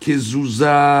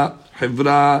kizuza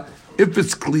havra, if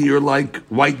it's clear like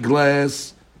white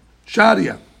glass,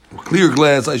 sharia, clear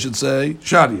glass I should say,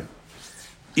 sharia.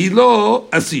 Ilo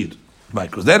asir, right?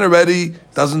 Because then already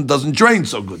doesn't drain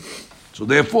so good. So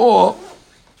therefore,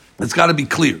 it's got to be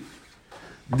clear.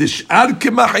 Dishar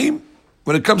kimahim,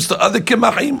 when it comes to other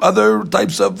kimahim, other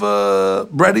types of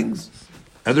breadings,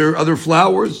 other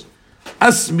flours,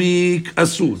 asmik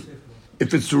asur.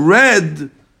 If it's red,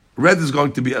 red is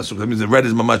going to be asur. That means the red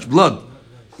is mamash blood.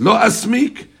 Lo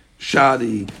asmik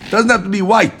shari. Doesn't have to be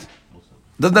white.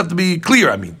 Doesn't have to be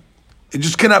clear. I mean, it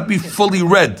just cannot be fully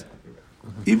red.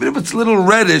 Even if it's a little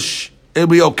reddish, it'll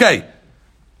be okay.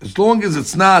 As long as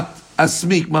it's not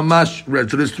asmik mamash red.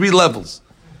 So there's 3 levels.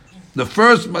 The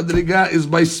first madriga is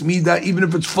by smida, even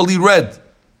if it's fully red.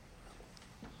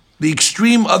 The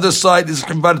extreme other side is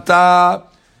chivarta,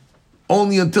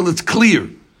 only until it's clear.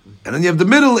 And then you have the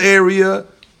middle area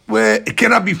where it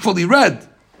cannot be fully red,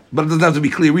 but it doesn't have to be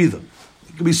clear either.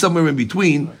 It could be somewhere in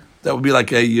between. That would be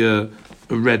like a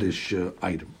reddish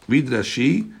item. Read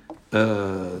Rashi,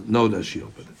 no Rashi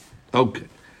over there. Okay.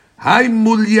 Hai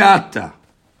mulyata.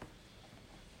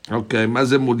 Okay,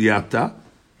 maze mulyata.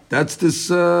 That's this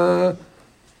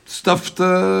stuffed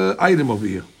item over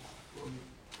here.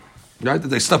 Right? That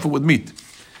they stuff it with meat.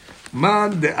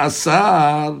 Man de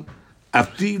asar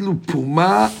afilu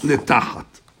puma letachat.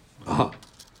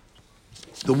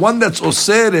 The one that's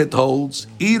oseret holds,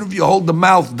 even if you hold the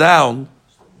mouth down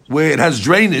where it has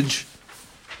drainage,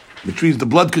 which means the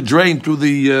blood could drain through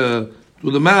the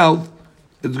mouth,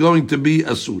 it's going to be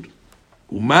asur.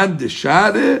 Uman de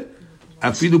share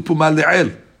afilu puma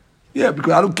le'el. Yeah,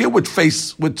 because I don't care what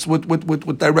face,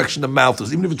 what direction the mouth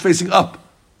is, even if it's facing up.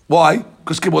 Why?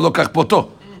 Because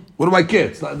what do I care?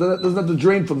 It doesn't have to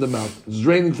drain from the mouth. It's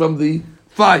draining from the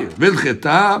fire.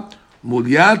 Vilcheta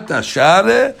mulyata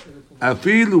share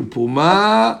afilu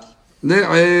puma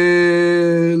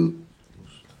le'el.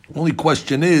 Only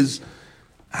question is,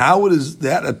 how it is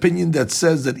that opinion that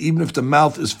says that even if the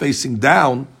mouth is facing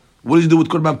down, what do you do with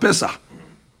Korban Pesach?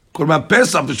 Korban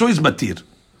Pesach, for sure is matir.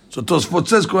 So Tosfot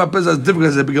says Korban Pesach is different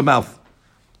because it has a bigger mouth.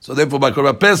 So therefore by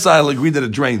Korban Pesach, I'll agree that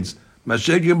it drains.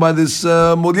 Mashiach by this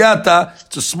mulyata,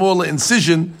 it's a smaller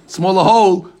incision, smaller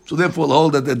hole, so therefore the hole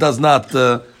that it does not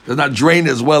drain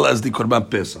as well as the Korban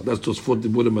Pesach. That's Tosfot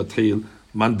Dibur Mathil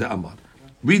Man de Amar.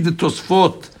 Read the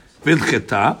Tosfot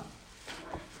Vilcheta.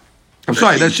 I'm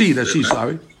sorry, that's she,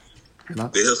 sorry.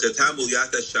 והלכתה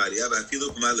מוליית השעריה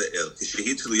ואפילו פמה לאל,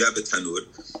 כשהיא תלויה בתנור,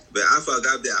 ואף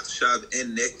אגב דעכשיו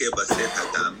אין נקב בסת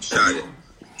הדם שעריה.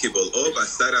 כבולעו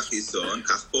בשר החיסון,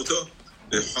 כך פותו,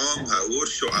 בחום האור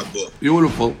שועבו.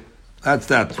 Beautiful. That's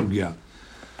that, yeah.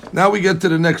 Now we get to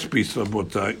the next piece,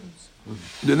 Rabotai.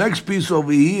 The next piece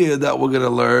over here that we're going to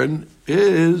learn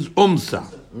is umsa.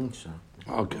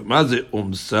 Okay, maze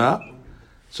umsa.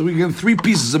 So we get 3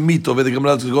 pieces of meat over there. I'm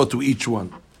going to go to each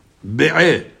one.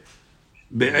 Be'eh.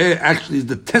 Be'eh actually is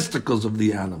the testicles of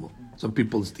the animal. Some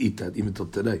people eat that even till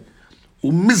today.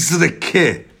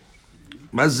 Umizrekeh.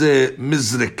 Maze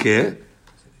mizrekeh.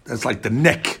 That's like the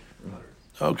neck.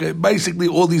 Okay, basically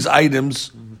all these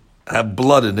items have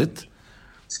blood in it.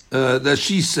 That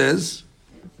she says.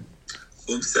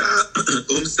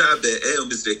 Umsa be'eh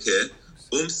umizrekeh.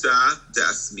 Umsa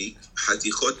de'asmik.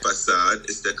 Hatichot basar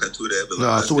is the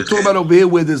kanture. So we're talking about over here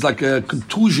where there's like a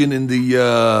contusion in this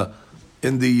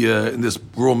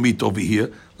raw meat over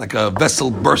here, like a vessel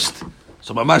burst.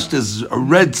 So mamash, there's a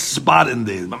red spot in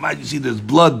there. Mamash, you see there's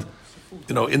blood,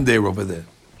 in there over there.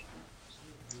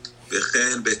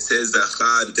 V'chen betzeh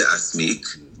zachar de'asmik.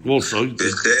 Also,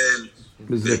 V'chen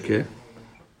mizrekeh.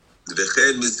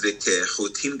 וכן מזרקה,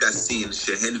 חוטים גסים,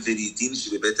 שהן ורידים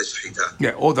שבבית השחיטה.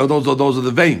 Yeah, those are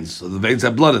the veins. So the veins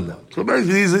have blood in them. So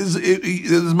basically,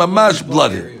 there's mamash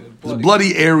blood here. There's a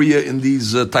bloody area in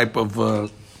these type of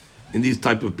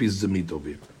pieces of meat over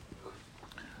here.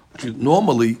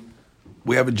 Normally,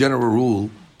 we have a general rule: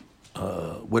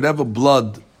 whatever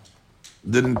blood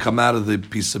didn't come out of the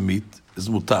piece of meat is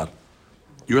mutar.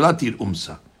 You're allowed to eat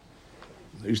umsa.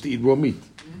 I used to eat raw meat.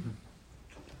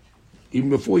 Even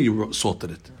before you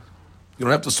salted it. You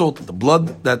don't have to salt it. The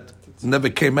blood that never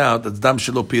came out, that's dam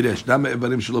shelo piresh. Dam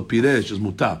evarim shelo piresh is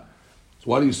mutar. So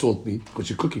why do you salt meat? Because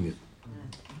you're cooking it.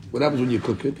 What happens when you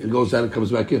cook it? It goes out and comes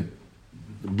back in.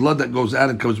 The blood that goes out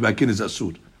and comes back in is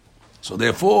asur. So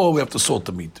therefore, we have to salt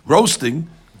the meat. Roasting,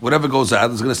 whatever goes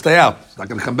out is going to stay out. It's not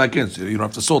going to come back in, so you don't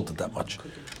have to salt it that much.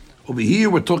 Over here,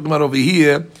 we're talking about over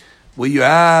here, where you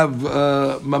have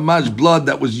mamash blood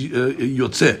that was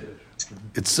yotzeh.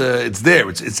 It's there.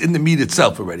 It's in the meat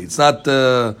itself already. It's not.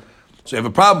 So you have a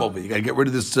problem over here. You got to get rid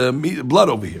of this blood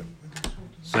over here.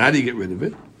 So how do you get rid of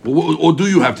it? Or do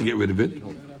you have to get rid of it?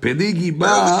 Peligi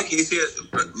ba.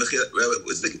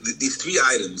 These 3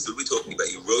 items. What are we talking about?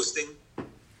 You're roasting.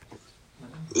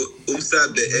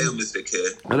 Umsa be'eh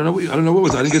umizrekeh. I don't know what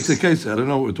was. I didn't get to the case. I don't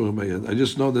know what we're talking about yet. I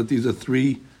just know that these are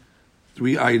three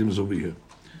items over here.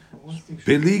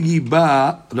 Peligi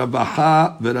ba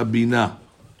Ravaha veRabina.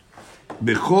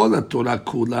 Bechol Torah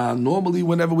kula. Normally,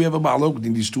 whenever we have a ma'alok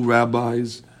between these 2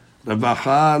 rabbis,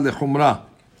 Ravacha lechumra,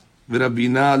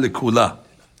 v'Ravina lekula.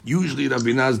 Usually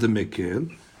Ravina is the mekel,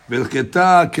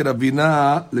 v'Elcheta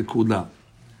keravina lekula.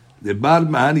 The bar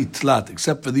mahani tlat,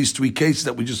 except for these three cases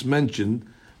that we just mentioned,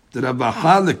 the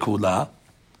Ravacha lekula,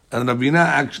 and Ravina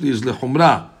actually is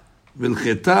lechumra,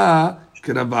 v'Elcheta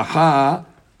keravacha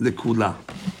lekula.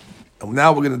 And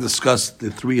now we're going to discuss the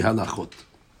three halachot.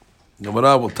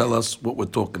 Gemara will tell us what we're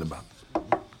talking about.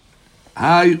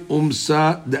 Hay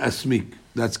umsa de asmik.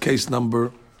 That's case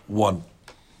number 1.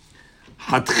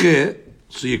 Hatche,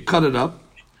 so you cut it up.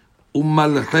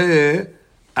 Umalche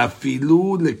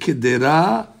afilu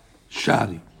lekedera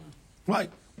shari. Right.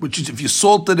 Which is, if you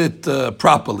salted it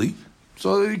properly,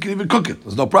 so you can even cook it.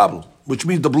 There's no problem. Which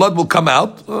means the blood will come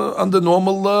out under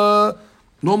normal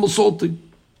salting.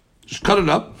 Just cut it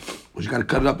up. Well, you got to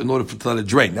cut it up in order for it to let it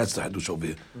drain. That's the hadush over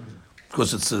here.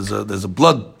 Because there's a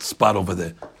blood spot over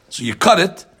there. So you cut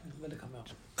it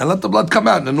and let the blood come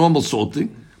out in the normal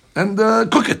salting and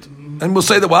cook it. And we'll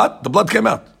say that what? The blood came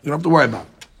out. You don't have to worry about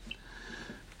it.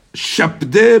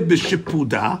 Shapde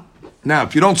b'shipuda. Now,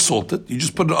 if you don't salt it, you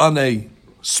just put it on a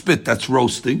spit that's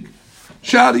roasting.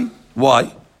 Shari.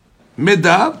 Why?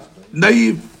 Midav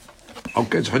naiv.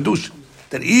 Okay, it's hadush.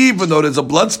 That even though there's a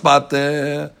blood spot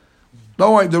there,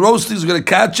 don't worry, the roasting is going to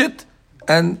catch it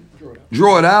and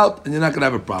draw it out, and you're not going to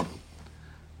have a problem.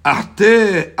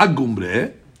 Ahte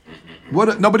agumre.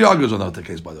 Nobody argues on that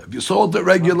case, by the way. If you salt it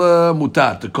regular,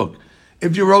 mutar, to cook.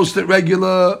 If you roast it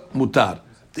regular, mutar.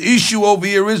 The issue over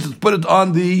here is to put it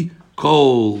on the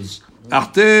coals.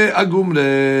 Ahte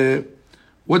agumre.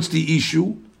 What's the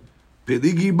issue?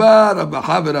 Peligi bar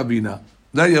abacha v'Ravina.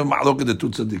 Now you have mahloket the two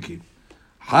tzaddikim.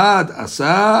 Had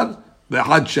asar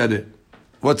v'had shareh.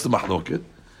 What's the mahloket?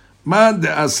 Man de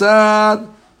asar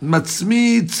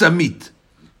matzmid samit.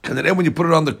 And then when you put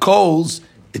it on the coals,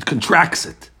 it contracts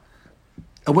it.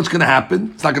 And what's going to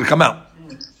happen? It's not going to come out.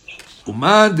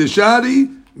 Uman de shari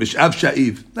mishav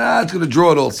sha'iv. Nah, it's going to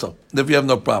draw it also. If you have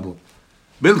no problem.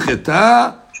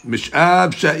 Bilcheta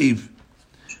mishav sha'iv.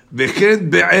 V'chen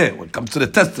be'eh. When it comes to the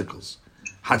testicles.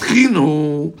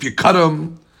 Hadchinu, if you cut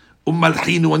them,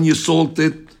 umalchinu, when you salt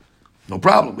it, no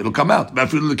problem. It'll come out. You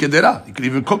can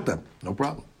even cook them. No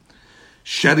problem.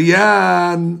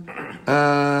 Sharian.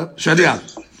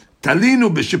 Talinu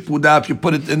b'shipuda, if you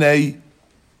put it in a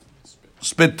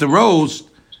spit to roast.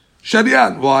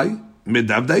 Sharian. Why?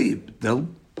 Midav daib. They'll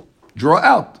draw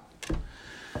out.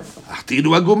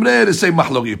 Achtidu agumre, the same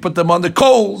mahlok. You put them on the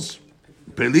coals.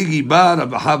 Peligi bar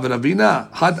avaha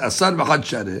v'Ravina. Had asar v'had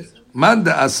shareh. Man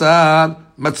da asar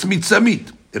matzmit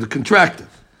samit. It'll contract it.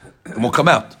 It won't come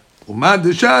out. Uman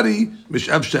de shari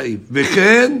mishav sha'iv.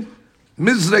 V'chen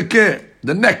mizrekeh.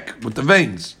 The neck with the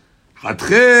veins.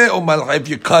 If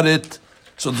you cut it,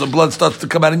 so the blood starts to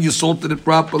come out and you salted it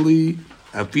properly,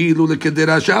 you can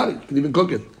even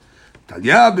cook it.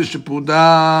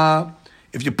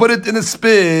 If you put it in a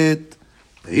spit,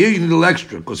 here you need a little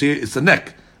extra, because here it's the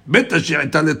neck. And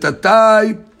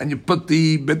you put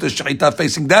the beta sha'ita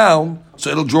facing down,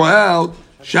 so it'll draw out.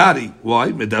 Shari. Why?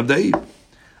 If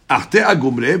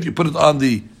you put it on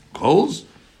the coals,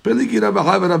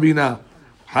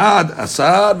 had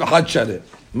asar v'had shareh.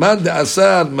 Man de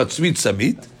asar matzvit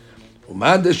samit.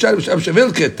 Man de shar mishav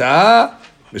shavil keta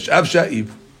mishav sha'iv.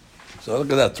 So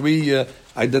look at that. 3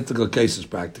 identical cases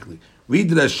practically.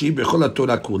 Read Rashi b'chol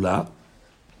HaTorah kula.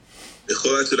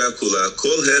 בכל התורה כולה, כל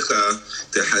היכה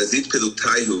תחזית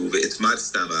פלוגתיהו ואתמר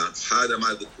סתמה, אחד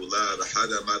עמד לכולה ואחד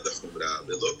עמד לחומרה,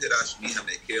 ולא פירש מי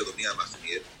המקל ומי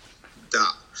המחמיר, דע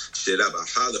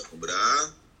שרבחה לחומרה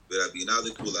ורבינה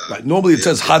לכולה. Right. Normally it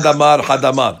says hadamar,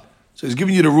 hadamar. So he's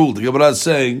giving you the rule. The Gemara is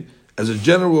saying, as a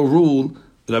general rule,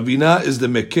 Ravina is the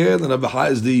mekel and Ravaha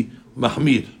is the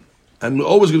mahmir. And we're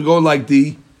always going to go like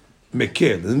the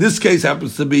mekel. In this case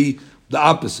happens to be the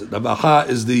opposite. Ravaha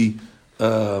is the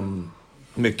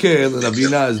mekel and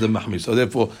Ravina is the mahmir. So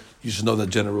therefore, you should know that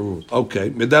general rule. Okay.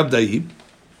 Medab daib.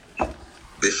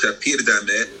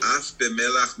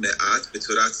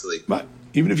 Right.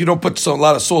 Even if you don't put a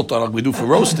lot of salt on it, like we do for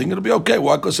roasting, it'll be okay.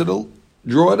 Why? Because it'll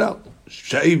draw it out.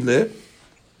 Sha'iv le.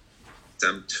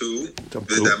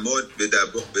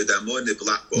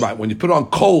 Right, when you put it on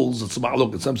coals, it's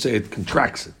look, some say it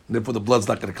contracts it. And therefore the blood's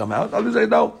not going to come out. Others say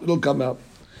no, it'll come out.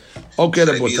 Okay,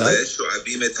 then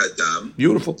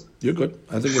beautiful. You're good.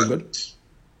 I think we're good.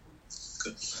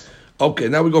 Okay,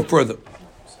 now we go further.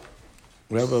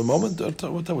 We have a moment. What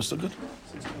time was still good?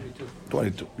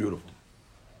 22. Beautiful.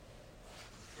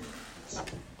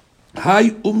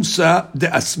 Hay umsa de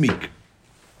asmik.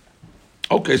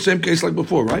 Okay, same case like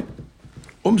before, right?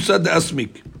 Umsa de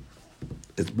asmik.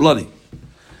 It's bloody.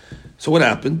 So what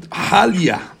happened?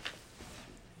 Halya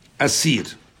asir.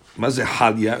 מה זה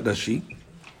חליה, רש"י?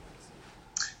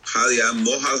 חליה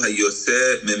מוהל היוצא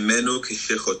ממנו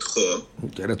כשחותכו.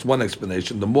 Okay, that's one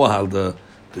explanation. The mohal, the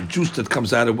juice that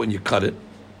comes out of when you cut it.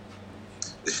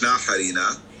 ישנה חרינה,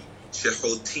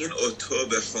 שחולטין אותו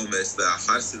בחומץ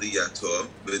לאחר סלייתו,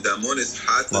 ודמו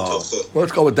נסחט לתוכו. Well,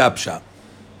 let's go with that shot.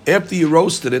 After you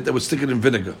roasted it, they would stick it in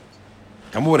vinegar.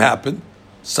 And what would happen?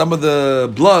 Some of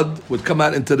the blood would come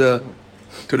out into the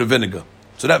vinegar.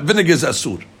 So that vinegar is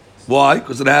asur. Why?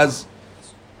 Because it has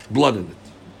blood in it.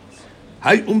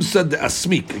 Hay umsa de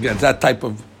asmik. Again, that type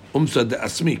of umsa de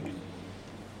asmik.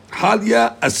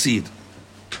 Halya asir.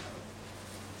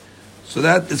 So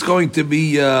that is going to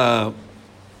be, the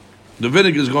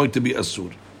vinegar is going to be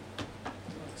asur.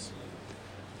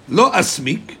 Lo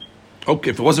asmik. Okay,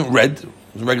 if it wasn't red, it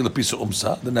was a regular piece of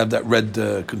umsa, didn't have that red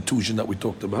contusion that we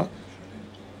talked about.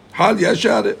 Halya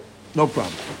share, no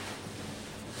problem.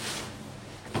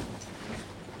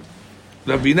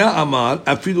 Ravina Amar,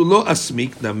 afilu lo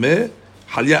asmik nameh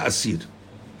halya asir.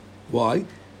 Why?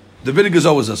 The vinegar is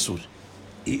always asur.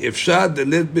 Ifshad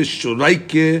deled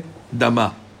b'shuraike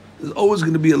dama. There's always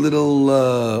going to be a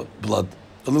little blood,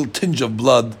 a little tinge of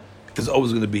blood is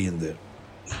always going to be in there.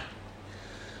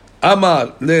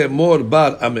 Amar le mor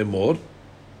bar amemor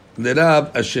le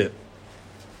Rab Asher.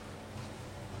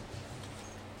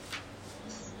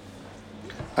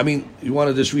 I mean, you want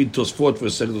to just read Tosfot for a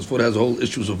second. Tosfot has whole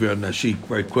issues over here in Nashik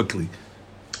very quickly.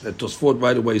 That Tosfot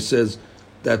right away says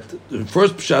that the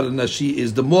first pshat in Nashi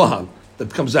is the mohal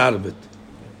that comes out of it,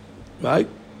 right?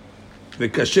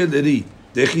 V'kasher leri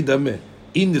dechi dameh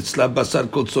in nitzla basar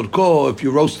kol tzorko. If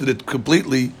you roasted it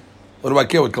completely, what do I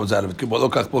care what comes out of it?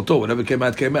 Whatever came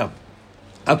out, came out.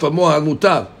 Afa mohal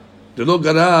mutar delo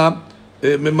gara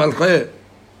memalcheh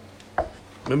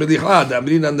memelicha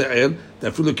da'amrin an ne'el.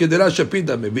 Then even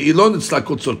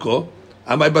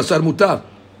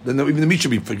the meat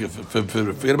should be forget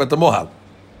about the mohal.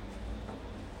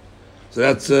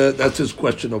 So that's his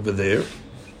question over there.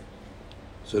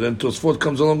 So then Tosfot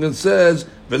comes along and says,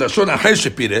 "Velashon acher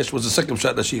shepiresh" was the second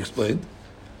shot that she explained.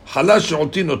 Halash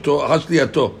she'otin oto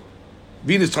hashliato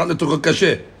v'nischat letoko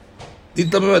kashe.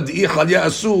 Ditamad di chalya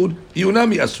asud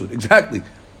yunami asud. Exactly.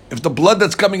 If the blood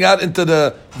that's coming out into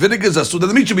the vinegar is asud, then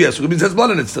the meat should be asud. It means there's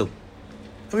blood in it still.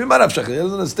 I mean, Marav Shachar, he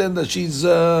doesn't understand that she's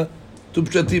two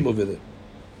pshatim over there.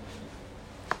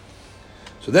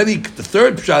 So then the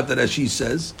third pshat that she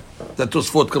says, that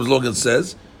Tosfot comes along and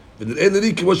says, the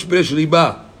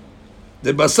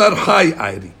basar chai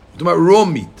ayri. Talking about raw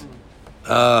meat.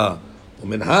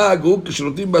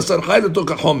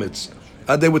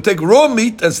 They would take raw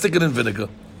meat and stick it in vinegar.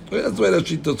 That's the way that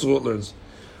Tosfot learns.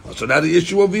 So now the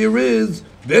issue over here is,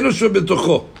 you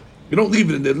don't leave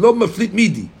it in there. Lo maflit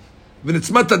midi.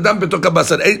 Basically,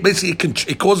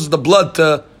 it causes the blood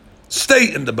to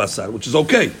stay in the basar, which is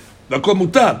okay.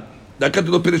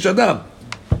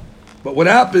 But what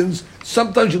happens,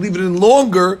 sometimes you leave it in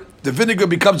longer, the vinegar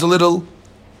becomes a little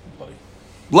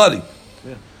bloody.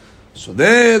 Yeah. So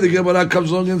there the Gemara comes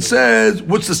along and says,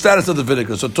 what's the status of the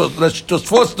vinegar? So just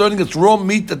first learning it's raw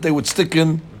meat that they would stick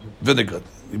in vinegar.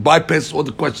 You bypass all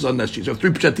the questions on that sheet. So 3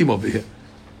 pshatim over here.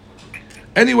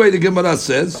 Anyway, the Gemara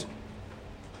says,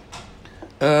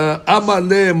 Amar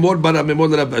le mor bara memor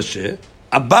Rab Asher.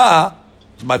 Abba,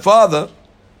 my father,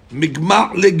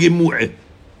 migma le gemu'e.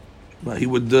 He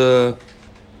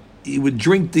would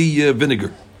drink the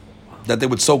vinegar that they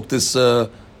would soak this. He held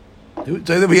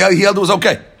it was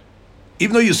okay,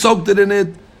 even though you soaked it in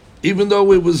it, even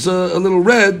though it was a little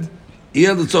red. He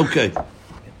held it's okay.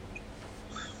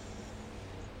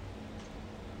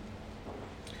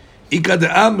 Ika de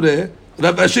amre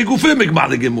Rab Asher gufe migma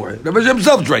le gemu'e. Rab Asher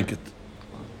himself drank it.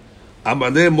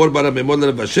 Amale mor bara memor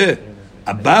Rab Asher.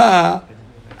 Abba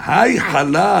hay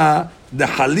hala the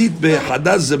halit be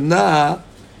hada zemna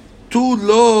tu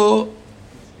lo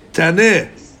tane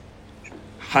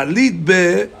halit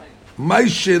be my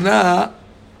shena.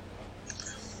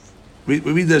 We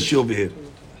read that she over here.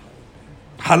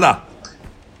 Hala.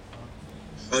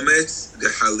 Chometz the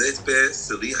halit be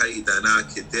seliha idana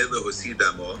kedel hosi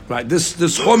damo. Right. This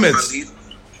chometz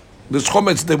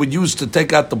they would use to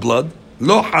take out the blood.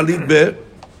 Lo halit be.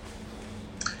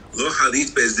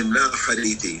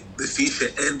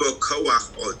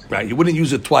 Right, you wouldn't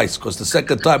use it twice because the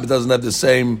second time it doesn't have the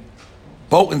same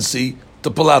potency to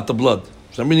pull out the blood.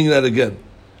 So I'm reading that again.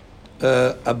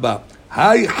 Abba,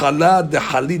 hay chala de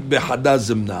halit behada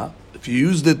zimna. If you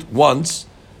used it once,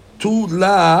 tu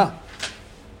la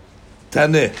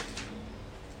taneh.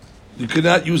 You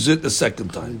cannot use it the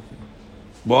second time.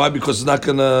 Why? Because it's not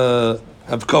going to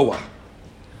have koah.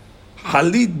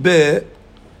 Halit be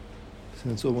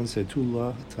That's all one say.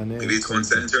 Tula, Taneh. Maybe it's one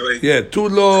sentence, Rabbi? Yeah,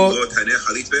 Tulo, Taneh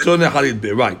Chalit Be? Tone Halit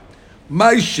Be, right.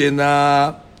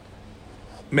 Maishena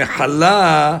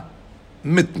Mehala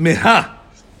Mitmeha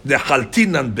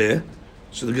Dechaltinan Be.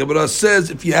 So the Gemara says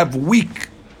if you have weak,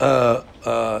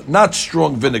 not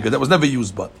strong vinegar, that was never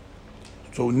used, but.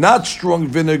 So not strong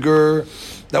vinegar,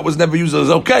 that was never used, is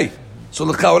okay. So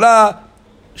l'chaora,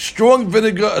 strong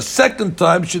vinegar a second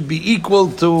time should be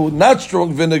equal to not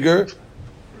strong vinegar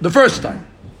the first time.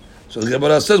 So the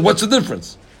Gemara says, what's the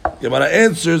difference? The Gemara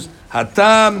answers,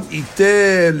 Hatam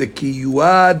ite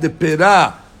lekiyua de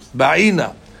pera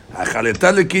ba'ina.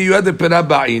 Hachaleta lekiyua de pera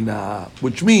ba'ina.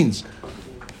 Which means,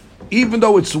 even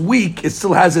though it's weak, it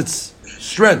still has its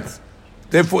strength.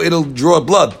 Therefore, it'll draw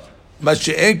blood.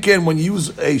 Mashe'enken, when you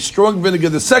use a strong vinegar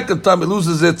the second time, it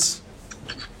loses its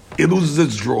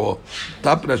draw.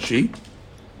 Top Rashi.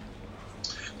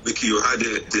 וכיוהה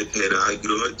דפרה,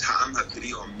 גרוע טעם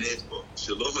הפרי עומד בו,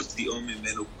 שלא הוציאו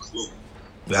ממנו כלום.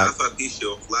 ואף על פי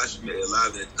שהוחלש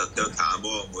מאליו ונתקלקל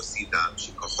טעמו, מוציא דם,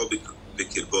 שכוחו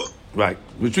בקרבו. Right.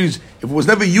 Which means, if it was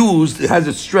never used, it has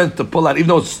its strength to pull out, even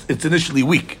though it's initially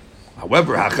weak.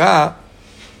 However, hacha,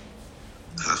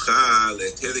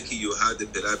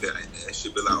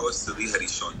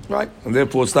 right, and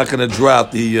therefore it's not going to draw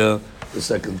out the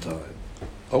second time.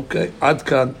 Okay, Ad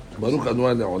kan, Baruch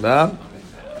Adonai Le'olam,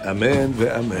 Amen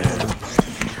ve'amen.